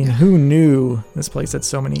 I mean, who knew this place had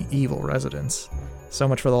so many evil residents? So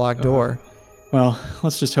much for the locked door. Well,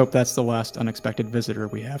 let's just hope that's the last unexpected visitor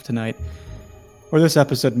we have tonight, or this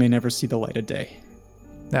episode may never see the light of day.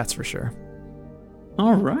 That's for sure.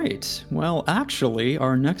 All right. Well, actually,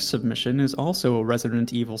 our next submission is also a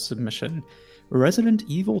Resident Evil submission. Resident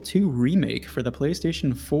Evil 2 Remake for the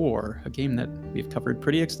PlayStation 4, a game that we've covered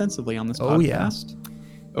pretty extensively on this podcast.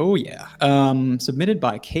 Oh, yeah. Submitted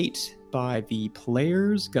by Kate, by the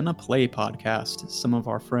Players Gonna Play podcast. Some of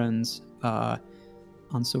our friends on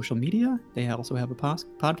social media, they also have a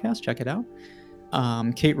podcast. Check it out.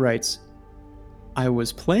 Kate writes, I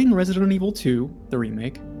was playing Resident Evil 2, the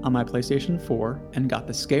remake, on my PlayStation 4 and got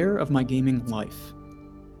the scare of my gaming life.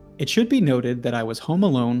 It should be noted that I was home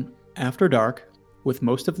alone after dark with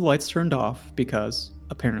most of the lights turned off because,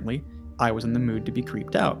 apparently, I was in the mood to be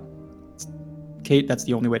creeped out. Kate, that's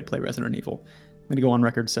the only way to play Resident Evil. I'm going to go on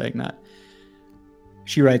record saying that.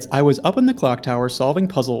 She writes, I was up in the clock tower solving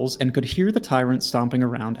puzzles and could hear the tyrant stomping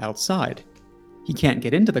around outside. He can't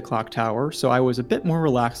get into the clock tower, so I was a bit more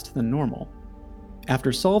relaxed than normal.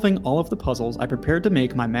 After solving all of the puzzles, I prepared to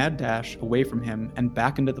make my mad dash away from him and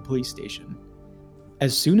back into the police station.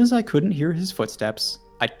 As soon as I couldn't hear his footsteps,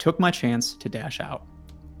 I took my chance to dash out.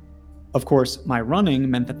 Of course, my running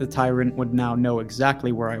meant that the tyrant would now know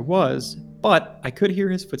exactly where I was, but I could hear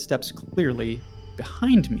his footsteps clearly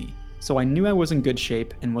behind me, so I knew I was in good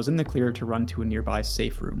shape and was in the clear to run to a nearby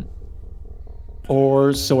safe room.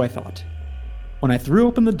 Or so I thought. When I threw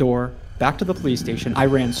open the door, back to the police station, I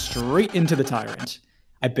ran straight into the tyrant.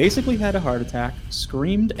 I basically had a heart attack,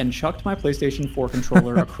 screamed, and chucked my PlayStation 4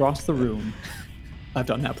 controller across the room. I've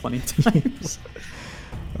done that plenty of times.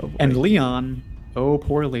 And Leon, oh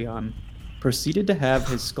poor Leon, proceeded to have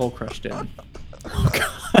his skull crushed in. Oh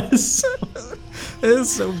god. It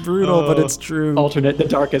is so brutal, but it's true. Alternate the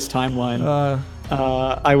darkest timeline.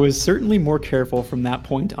 I was certainly more careful from that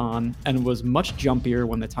point on, and was much jumpier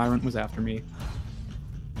when the tyrant was after me.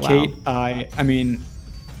 Wow. Kate, I mean,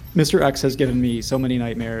 Mr. X has given me so many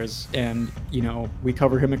nightmares, and, you know, we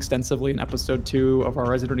cover him extensively in episode 2 of our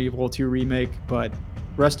Resident Evil 2 remake, but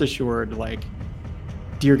rest assured, like,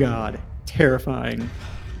 dear God, terrifying.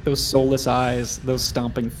 Those soulless eyes, those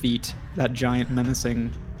stomping feet, that giant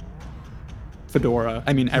menacing fedora.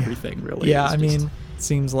 I mean, everything, really. Yeah, I mean, it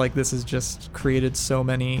seems like this has just created so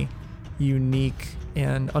many unique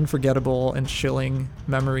and unforgettable and chilling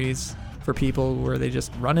memories for people where they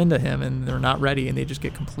just run into him and they're not ready and they just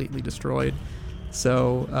get completely destroyed.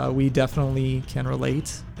 So we definitely can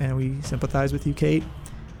relate, and we sympathize with you, Kate.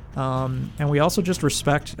 And we also just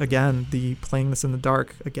respect, again, the playing this in the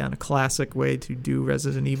dark. Again, a classic way to do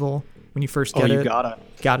Resident Evil. When you first get it,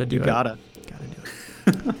 gotta do it.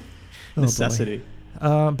 Necessity.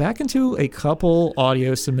 Back into a couple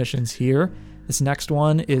audio submissions here. This next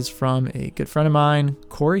one is from a good friend of mine,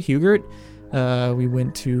 Corey Hugert. We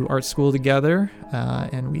went to art school together,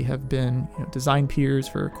 and we have been design peers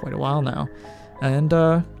for quite a while now, and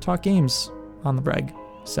talk games on the reg.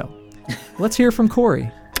 So let's hear from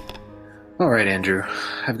Corey. All right, Andrew,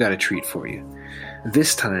 I've got a treat for you.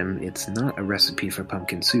 This time, it's not a recipe for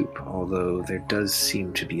pumpkin soup, although there does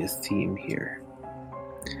seem to be a theme here.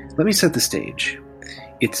 Let me set the stage.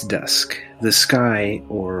 It's dusk. The sky,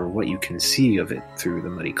 or what you can see of it through the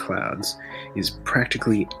muddy clouds, is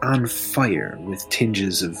practically on fire with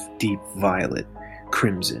tinges of deep violet,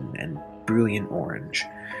 crimson, and brilliant orange,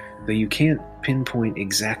 though you can't pinpoint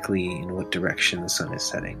exactly in what direction the sun is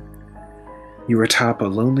setting. You are atop a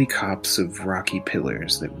lonely copse of rocky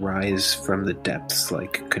pillars that rise from the depths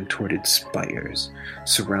like contorted spires,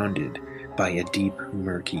 surrounded by a deep,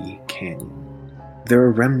 murky canyon. There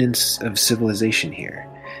are remnants of civilization here.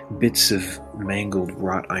 Bits of mangled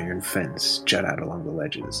wrought iron fence jut out along the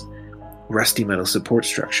ledges. Rusty metal support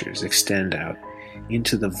structures extend out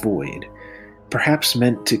into the void, perhaps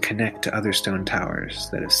meant to connect to other stone towers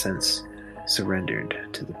that have since surrendered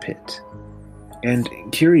to the pit. And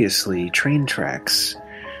curiously, train tracks,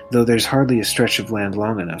 though there's hardly a stretch of land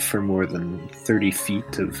long enough for more than 30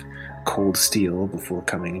 feet of cold steel before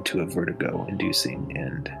coming to a vertigo-inducing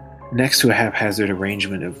end. Next to a haphazard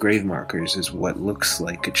arrangement of grave markers is what looks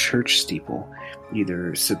like a church steeple,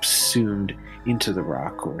 either subsumed into the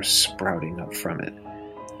rock or sprouting up from it.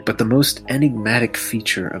 But the most enigmatic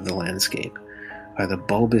feature of the landscape are the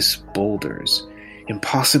bulbous boulders,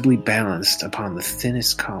 impossibly balanced upon the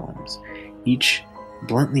thinnest columns, each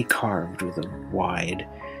bluntly carved with a wide,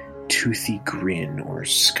 toothy grin or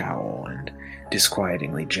scowl and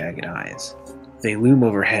disquietingly jagged eyes. They loom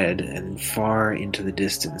overhead and far into the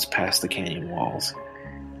distance past the canyon walls,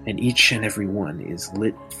 and each and every one is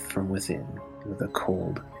lit from within with a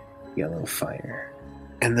cold, yellow fire.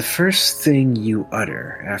 And the first thing you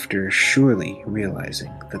utter after surely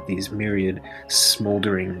realizing that these myriad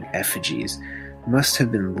smoldering effigies must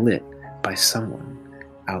have been lit by someone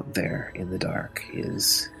out there in the dark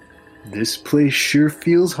is, This place sure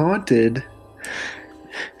feels haunted.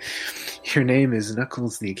 Your name is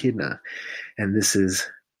Knuckles the Echidna, and this is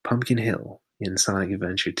Pumpkin Hill in Sonic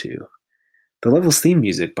Adventure 2. The level's theme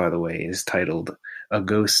music, by the way, is titled A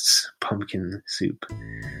Ghost's Pumpkin Soup.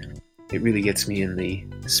 It really gets me in the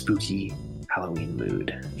spooky Halloween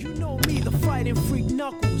mood. You know me, the fighting freak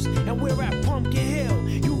Knuckles, and we're at Pumpkin Hill.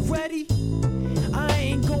 You ready? I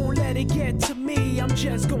ain't gonna let it get to me. I'm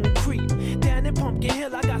just gonna creep down in Pumpkin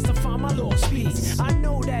Hill. I got to find my lost piece. I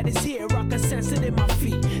know that it's here. I can sense it in my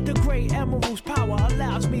feet. The great emerald's power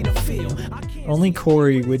allows me to feel. Only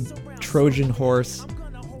Corey would Trojan horse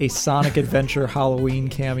a Sonic Adventure Halloween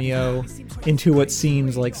cameo into what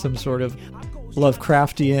seems like some sort of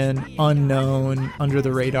Lovecraftian, unknown,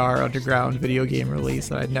 under-the-radar, underground video game release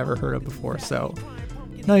that I'd never heard of before. So,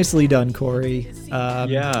 nicely done, Corey.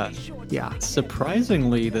 Yeah. Yeah.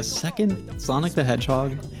 Surprisingly, the second Sonic the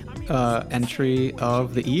Hedgehog entry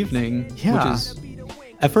of the evening, Yeah. which is...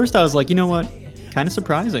 At first I was like, you know what? Kind of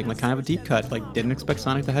surprising, like kind of a deep cut. Like, didn't expect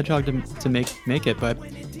Sonic the Hedgehog to make it, but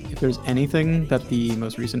if there's anything that the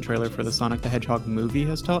most recent trailer for the Sonic the Hedgehog movie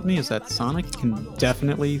has taught me is that Sonic can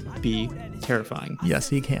definitely be terrifying. Yes,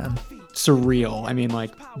 he can. Surreal. I mean,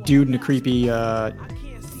 like, dude in a creepy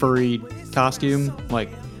furry costume, like...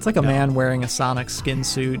 It's like a man wearing a Sonic skin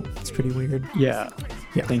suit. It's pretty weird. Yeah.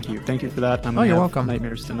 Thank you for that. I'm gonna you're have welcome.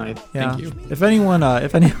 nightmares tonight. Yeah. Thank you. If anyone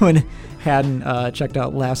hadn't checked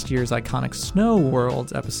out last year's iconic Snow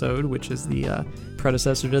World episode, which is the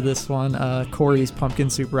predecessor to this one, Corey's pumpkin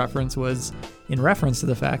soup reference was in reference to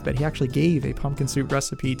the fact that he actually gave a pumpkin soup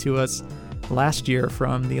recipe to us last year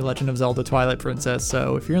from The Legend of Zelda Twilight Princess.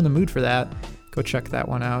 So if you're in the mood for that, go check that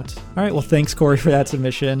one out. All right, well, thanks, Corey, for that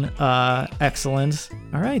submission. Excellent.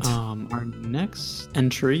 All right. Our next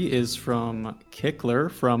entry is from Kickler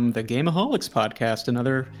from the Gameaholics podcast,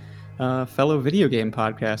 another fellow video game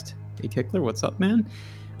podcast. Hey, Kickler, what's up, man?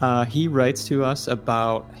 He writes to us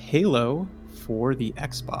about Halo for the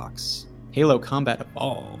Xbox. Halo Combat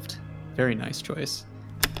Evolved. Very nice choice.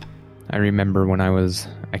 I remember when I was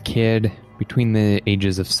a kid, between the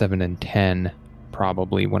ages of 7 and 10,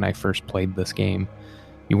 probably when I first played this game,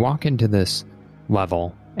 you walk into this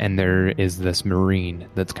level and there is this Marine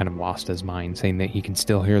that's kind of lost his mind, saying that he can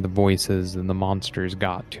still hear the voices and the monsters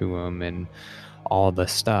got to him and all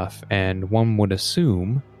this stuff. And one would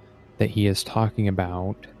assume that he is talking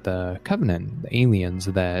about the Covenant, the aliens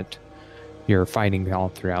that you're fighting all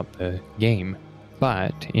throughout the game.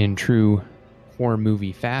 But in true horror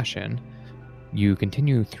movie fashion, you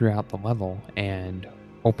continue throughout the level and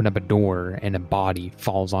open up a door and a body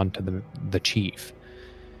falls onto the chief.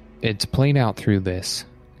 It's played out through this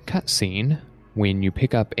cutscene when you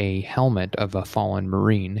pick up a helmet of a fallen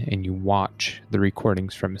Marine and you watch the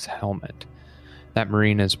recordings from his helmet. That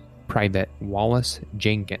Marine is Private Wallace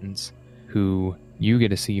Jenkins, who you get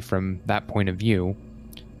to see from that point of view,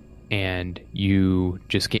 and you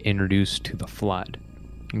just get introduced to the Flood.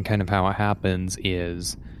 And kind of how it happens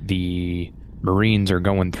is the Marines are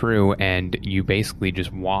going through and you basically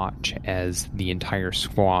just watch as the entire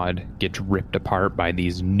squad gets ripped apart by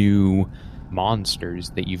these new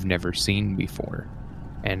monsters that you've never seen before.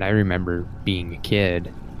 And I remember being a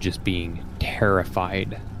kid just being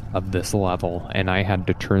terrified of this level, and I had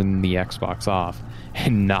to turn the Xbox off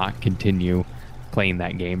and not continue playing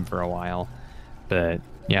that game for a while. But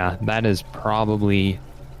yeah, that is probably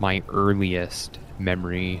my earliest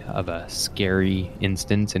memory of a scary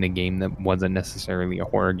instance in a game that wasn't necessarily a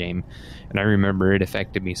horror game. And I remember it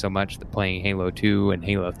affected me so much that playing Halo 2 and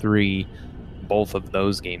Halo 3, both of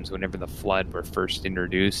those games, whenever the Flood were first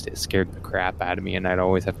introduced, it scared the crap out of me, and I'd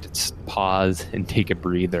always have to pause and take a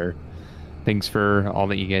breather. Thanks for all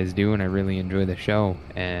that you guys do, and I really enjoy the show,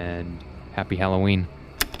 and happy Halloween.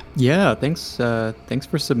 Yeah, thanks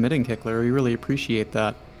for submitting, Kickler. We really appreciate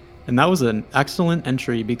that. And that was an excellent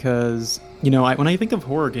entry because, when I think of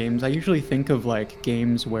horror games, I usually think of like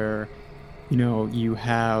games where, you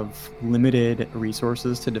have limited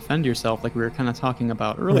resources to defend yourself, like we were kind of talking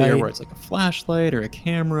about earlier, where it's like a flashlight or a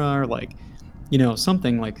camera or like,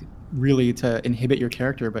 something like really to inhibit your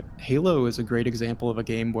character. But Halo is a great example of a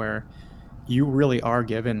game where you really are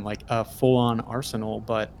given like a full-on arsenal,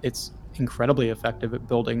 but it's incredibly effective at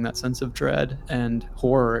building that sense of dread and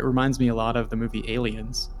horror. It reminds me a lot of the movie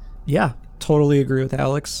Aliens. Yeah, totally agree with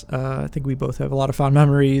Alex. I think we both have a lot of fond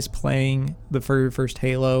memories playing the very first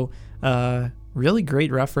Halo. Really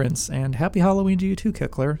great reference, and happy Halloween to you too,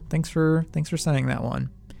 Kickler. Thanks for sending that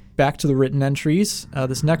one. Back to the written entries.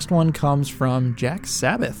 This next one comes from Jack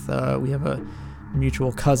Sabbath. We have a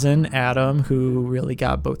mutual cousin, Adam, who really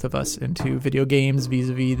got both of us into video games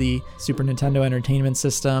vis-a-vis the Super Nintendo Entertainment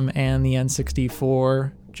System and the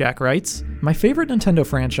N64. Jack writes, my favorite Nintendo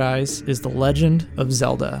franchise is The Legend of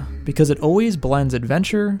Zelda because it always blends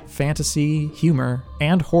adventure, fantasy, humor,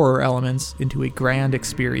 and horror elements into a grand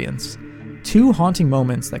experience. 2 haunting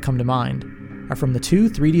moments that come to mind are from the 2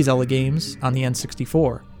 3D Zelda games on the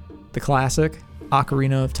N64, the classic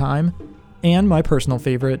Ocarina of Time, and my personal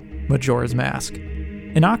favorite, Majora's Mask.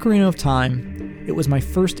 In Ocarina of Time, it was my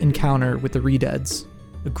first encounter with the Redeads,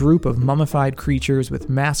 a group of mummified creatures with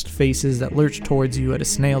masked faces that lurch towards you at a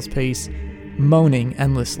snail's pace, moaning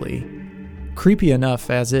endlessly. Creepy enough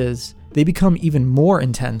as is, they become even more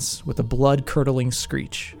intense with a blood-curdling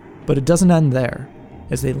screech. But it doesn't end there,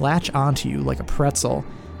 as they latch onto you like a pretzel,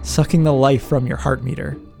 sucking the life from your heart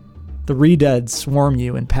meter. The Redeads swarm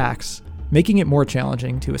you in packs, making it more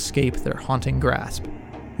challenging to escape their haunting grasp.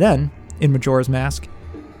 Then, in Majora's Mask,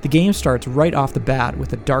 the game starts right off the bat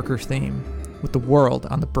with a darker theme, with the world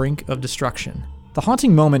on the brink of destruction. The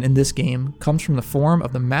haunting moment in this game comes from the form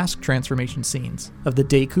of the mask transformation scenes of the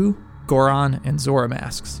Deku, Goron, and Zora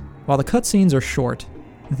masks. While the cutscenes are short,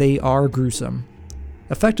 they are gruesome.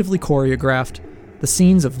 Effectively choreographed, the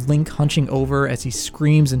scenes of Link hunching over as he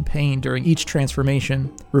screams in pain during each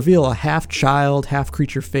transformation reveal a half-child,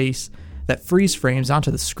 half-creature face that freeze frames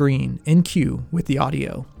onto the screen in cue with the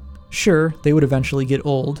audio. Sure, they would eventually get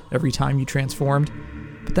old every time you transformed,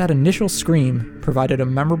 but that initial scream provided a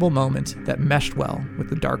memorable moment that meshed well with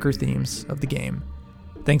the darker themes of the game.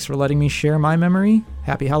 Thanks for letting me share my memory.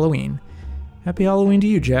 Happy Halloween. Happy Halloween to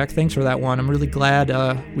you, Jack. Thanks for that one. I'm really glad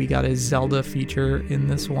we got a Zelda feature in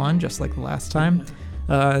this one, just like the last time.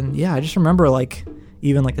 And yeah, I just remember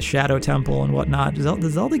even the Shadow Temple and whatnot. The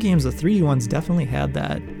Zelda games, the 3D ones, definitely had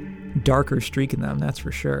that darker streak in them, that's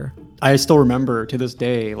for sure. I still remember to this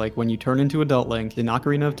day, when you turn into Adult Link, in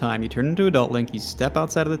Ocarina of Time, you turn into Adult Link, you step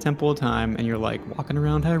outside of the Temple of Time, and you're walking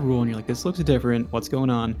around Hyrule, and you're like, this looks different, what's going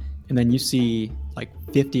on? And then you see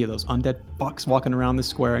 50 of those undead fucks walking around the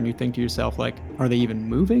square, and you think to yourself, are they even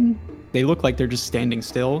moving? They look like they're just standing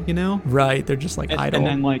still, you know? Right, they're just idle. And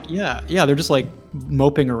then they're just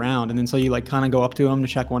moping around, and then so you kind of go up to them to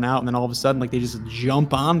check one out, and then all of a sudden they just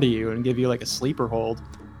jump onto you and give you a sleeper hold.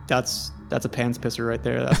 That's a pants pisser right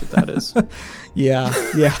there. That's what that is. yeah,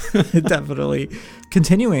 definitely.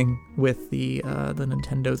 Continuing with the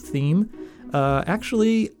Nintendo theme,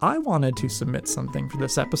 actually, I wanted to submit something for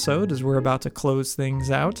this episode as we're about to close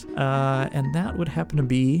things out, and that would happen to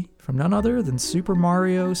be from none other than Super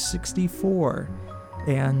Mario 64.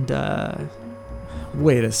 And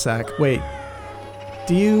wait a sec. Wait,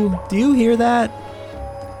 do you hear that?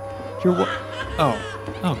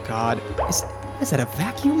 Oh God. Is that a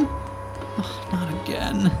vacuum? Oh, not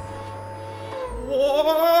again.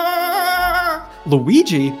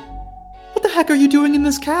 Luigi? What the heck are you doing in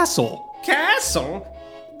this castle? Castle?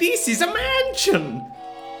 This is a mansion!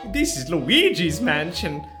 This is Luigi's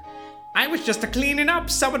mansion. I was just cleaning up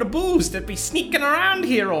some of the booze that be sneaking around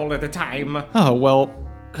here all of the time. Oh, well,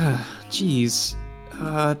 geez.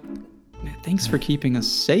 Thanks for keeping us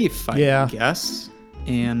safe, I guess.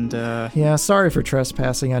 And, yeah, sorry for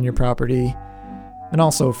trespassing on your property. And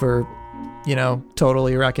also for,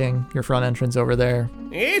 totally wrecking your front entrance over there.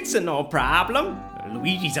 It's no problem.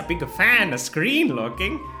 Luigi's a big fan of screen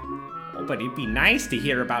looking. Oh, but it'd be nice to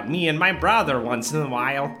hear about me and my brother once in a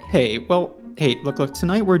while. Hey, look,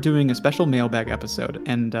 tonight we're doing a special mailbag episode,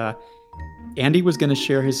 and Andy was going to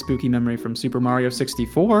share his spooky memory from Super Mario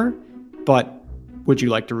 64, but would you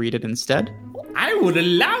like to read it instead? I would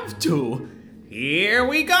love to. Here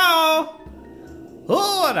we go.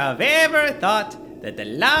 Who would have ever thought that the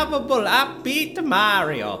lovable, upbeat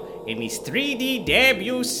Mario in his 3D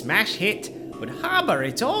debut smash hit would harbor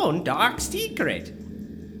its own dark secret?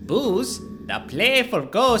 Booze, the playful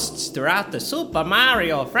ghosts throughout the Super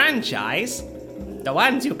Mario franchise, the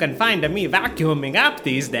ones you can find me vacuuming up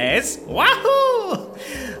these days, wahoo!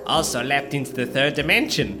 Also leapt into the third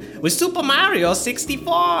dimension with Super Mario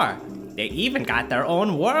 64. They even got their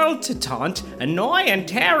own world to taunt, annoy, and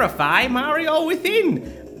terrify Mario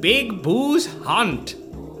within. Big Boo's Hunt.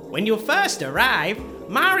 When you first arrive,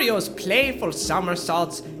 Mario's playful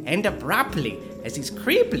somersaults end abruptly as he's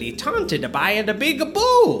creepily taunted by the Big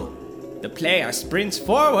Boo. The player sprints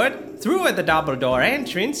forward through the double door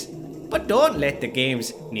entrance, but don't let the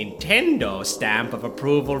game's Nintendo stamp of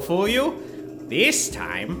approval fool you. This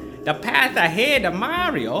time, the path ahead of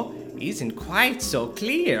Mario isn't quite so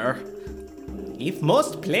clear. If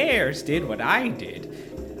most players did what I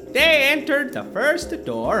did, they entered the first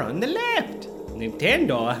door on the left.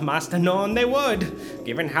 Nintendo must have known they would,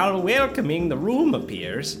 given how welcoming the room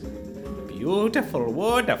appears. Beautiful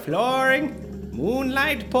wood flooring,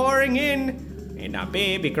 moonlight pouring in, and a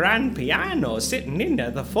baby grand piano sitting in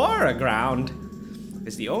the foreground.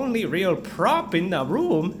 As the only real prop in the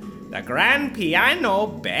room, the grand piano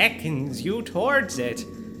beckons you towards it.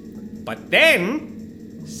 But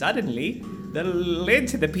then, suddenly, the lid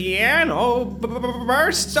to the piano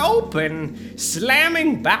bursts open,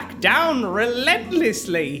 slamming back down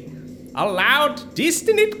relentlessly. A loud,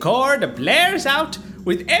 dissonant chord blares out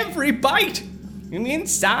with every bite, and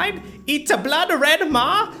inside, it's a blood-red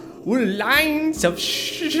maw with lines of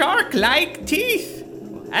shark-like teeth.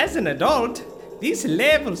 As an adult, this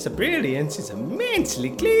level's brilliance is immensely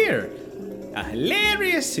clear. A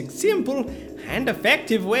hilarious, simple, and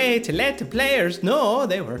effective way to let the players know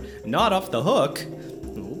they were not off the hook.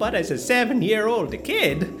 But as a 7-year-old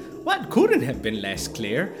kid, what couldn't have been less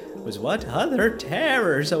clear was what other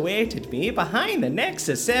terrors awaited me behind the next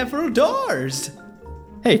of several doors.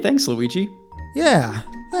 Hey, thanks, Luigi. Yeah,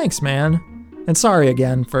 thanks, man. And sorry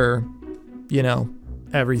again for,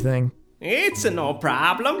 everything. It's no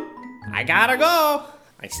problem. I gotta go.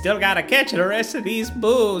 I still gotta catch the rest of these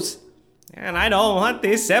boos. And I don't want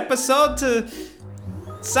this episode to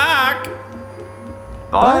suck.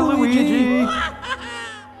 Bye, Luigi.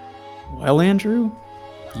 Well, Andrew,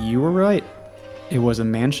 you were right. It was a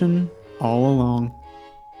mansion all along.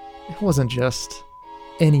 It wasn't just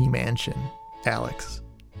any mansion, Alex.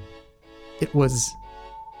 It was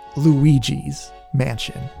Luigi's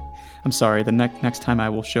mansion. I'm sorry, the next time I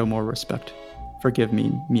will show more respect. Forgive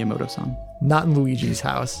me, Miyamoto-san. Not in Luigi's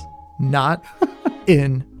house. Not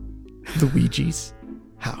in Luigi's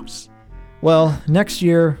house. Well, next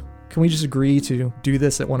year, can we just agree to do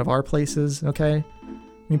this at one of our places, okay? I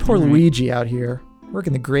mean, poor Luigi out here,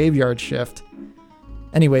 working the graveyard shift.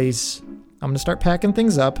 Anyways, I'm going to start packing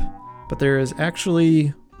things up, but there is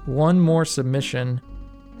actually one more submission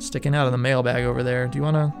sticking out of the mailbag over there. Do you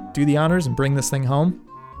want to do the honors and bring this thing home?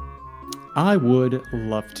 I would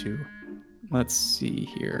love to. Let's see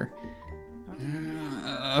here.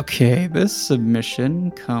 Okay, this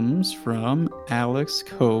submission comes from Alex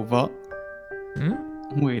Koval.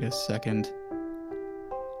 Wait a second.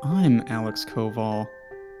 I'm Alex Koval.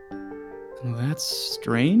 That's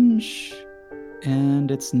strange. And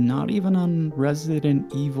it's not even on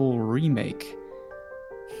Resident Evil Remake.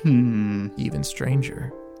 Even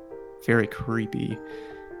stranger. Very creepy.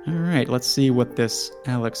 Alright, let's see what this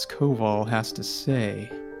Alex Koval has to say.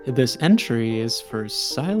 This entry is for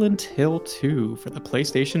Silent Hill 2 for the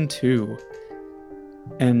PlayStation 2.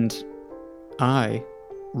 And I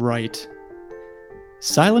write,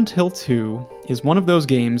 Silent Hill 2 is one of those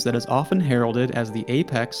games that is often heralded as the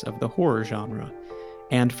apex of the horror genre,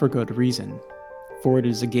 and for good reason. For it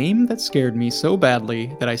is a game that scared me so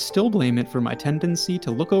badly that I still blame it for my tendency to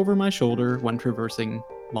look over my shoulder when traversing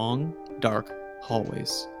long, dark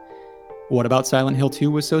hallways. What about Silent Hill 2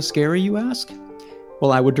 was so scary, you ask?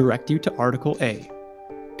 Well, I would direct you to Article A,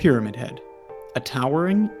 Pyramid Head, a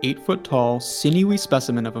towering, 8-foot-tall, sinewy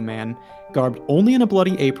specimen of a man, garbed only in a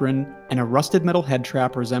bloody apron and a rusted metal head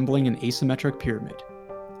trap resembling an asymmetric pyramid.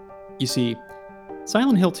 You see,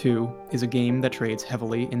 Silent Hill 2 is a game that trades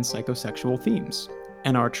heavily in psychosexual themes,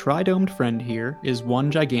 and our tri-domed friend here is one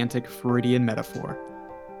gigantic Freudian metaphor.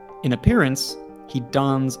 In appearance, he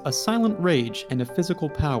dons a silent rage and a physical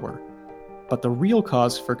power, but the real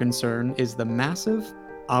cause for concern is the massive,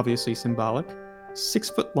 obviously symbolic,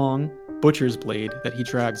 6-foot-long butcher's blade that he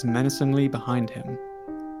drags menacingly behind him.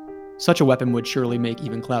 Such a weapon would surely make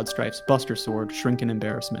even Cloudstrife's Buster Sword shrink in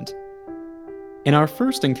embarrassment. In our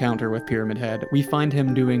first encounter with Pyramid Head, we find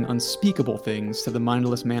him doing unspeakable things to the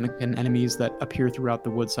mindless mannequin enemies that appear throughout the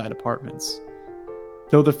Woodside apartments.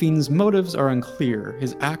 Though the fiend's motives are unclear,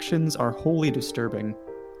 his actions are wholly disturbing,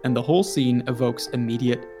 and the whole scene evokes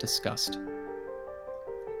immediate disgust.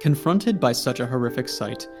 Confronted by such a horrific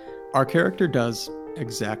sight, our character does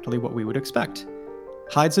exactly what we would expect,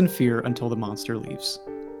 hides in fear until the monster leaves.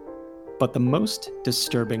 But the most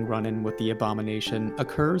disturbing run-in with the abomination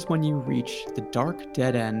occurs when you reach the dark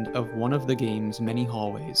dead end of one of the game's many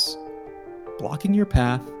hallways. Blocking your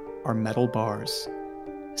path are metal bars,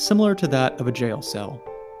 similar to that of a jail cell.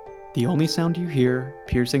 The only sound you hear,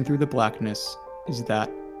 piercing through the blackness, is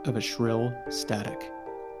that of a shrill static.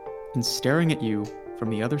 And staring at you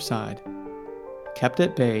from the other side, kept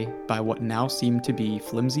at bay by what now seem to be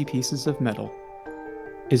flimsy pieces of metal,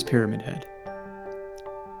 is Pyramid Head.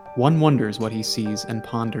 One wonders what he sees and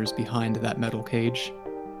ponders behind that metal cage.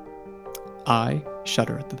 I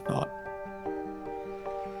shudder at the thought.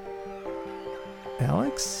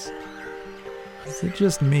 Alex? Is it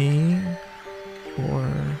just me?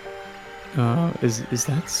 Or... Is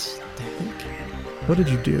that static? What did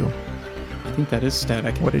you do? I think that is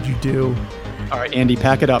static. What did you do? All right, Andy,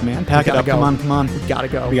 pack it up, man. Pack it up. Go. Come on. We gotta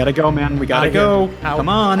go. We gotta go, man. We gotta go. Out, Come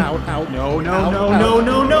on. Out. No.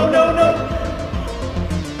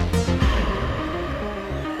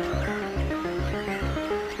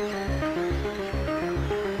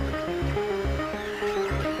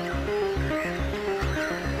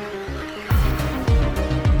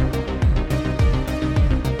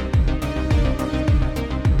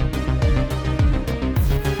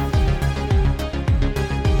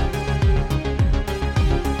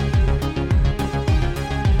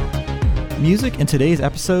 Music in today's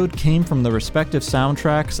episode came from the respective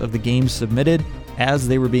soundtracks of the games submitted as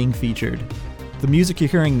they were being featured. The music you're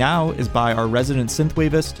hearing now is by our resident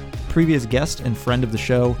synthwavist, previous guest and friend of the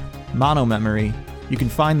show, Mono Memory. You can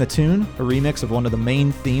find the tune, a remix of one of the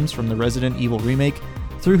main themes from the Resident Evil remake,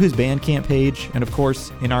 through his Bandcamp page and of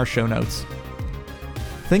course in our show notes.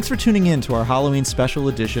 Thanks for tuning in to our Halloween special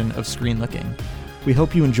edition of Screen Looking. We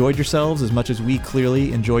hope you enjoyed yourselves as much as we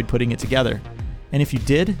clearly enjoyed putting it together. And if you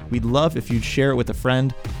did, we'd love if you'd share it with a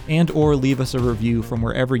friend and or leave us a review from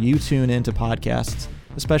wherever you tune into podcasts,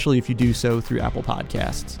 especially if you do so through Apple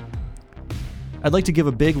Podcasts. I'd like to give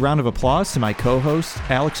a big round of applause to my co-host,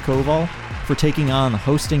 Alex Koval, for taking on the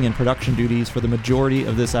hosting and production duties for the majority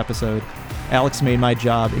of this episode. Alex made my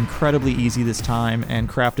job incredibly easy this time and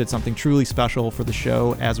crafted something truly special for the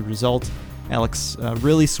show as a result. Alex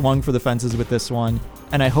really swung for the fences with this one,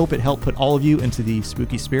 and I hope it helped put all of you into the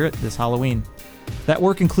spooky spirit this Halloween. That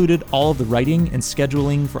work included all of the writing and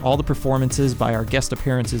scheduling for all the performances by our guest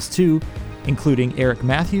appearances too, including Eric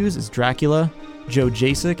Matthews as Dracula, Joe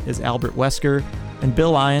Jasek as Albert Wesker, and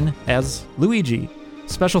Bill Ian as Luigi.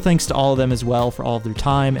 Special thanks to all of them as well for all of their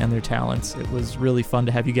time and their talents. It was really fun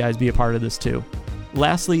to have you guys be a part of this too.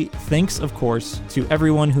 Lastly, thanks, of course, to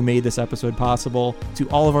everyone who made this episode possible, to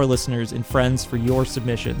all of our listeners and friends for your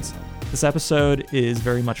submissions. This episode is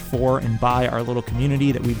very much for and by our little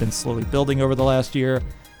community that we've been slowly building over the last year,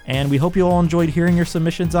 and we hope you all enjoyed hearing your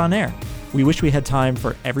submissions on air. We wish we had time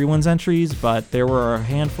for everyone's entries, but there were a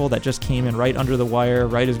handful that just came in right under the wire,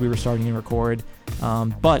 right as we were starting to record.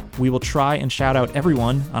 But we will try and shout out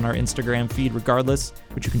everyone on our Instagram feed regardless,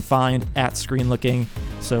 which you can find at ScreenLooking.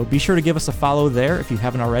 So be sure to give us a follow there if you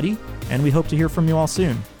haven't already, and we hope to hear from you all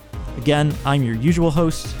soon. Again, I'm your usual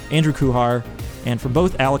host, Andrew Kuhar, and for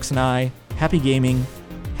both Alex and I, happy gaming,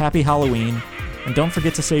 happy Halloween, and don't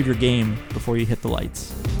forget to save your game before you hit the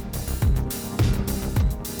lights.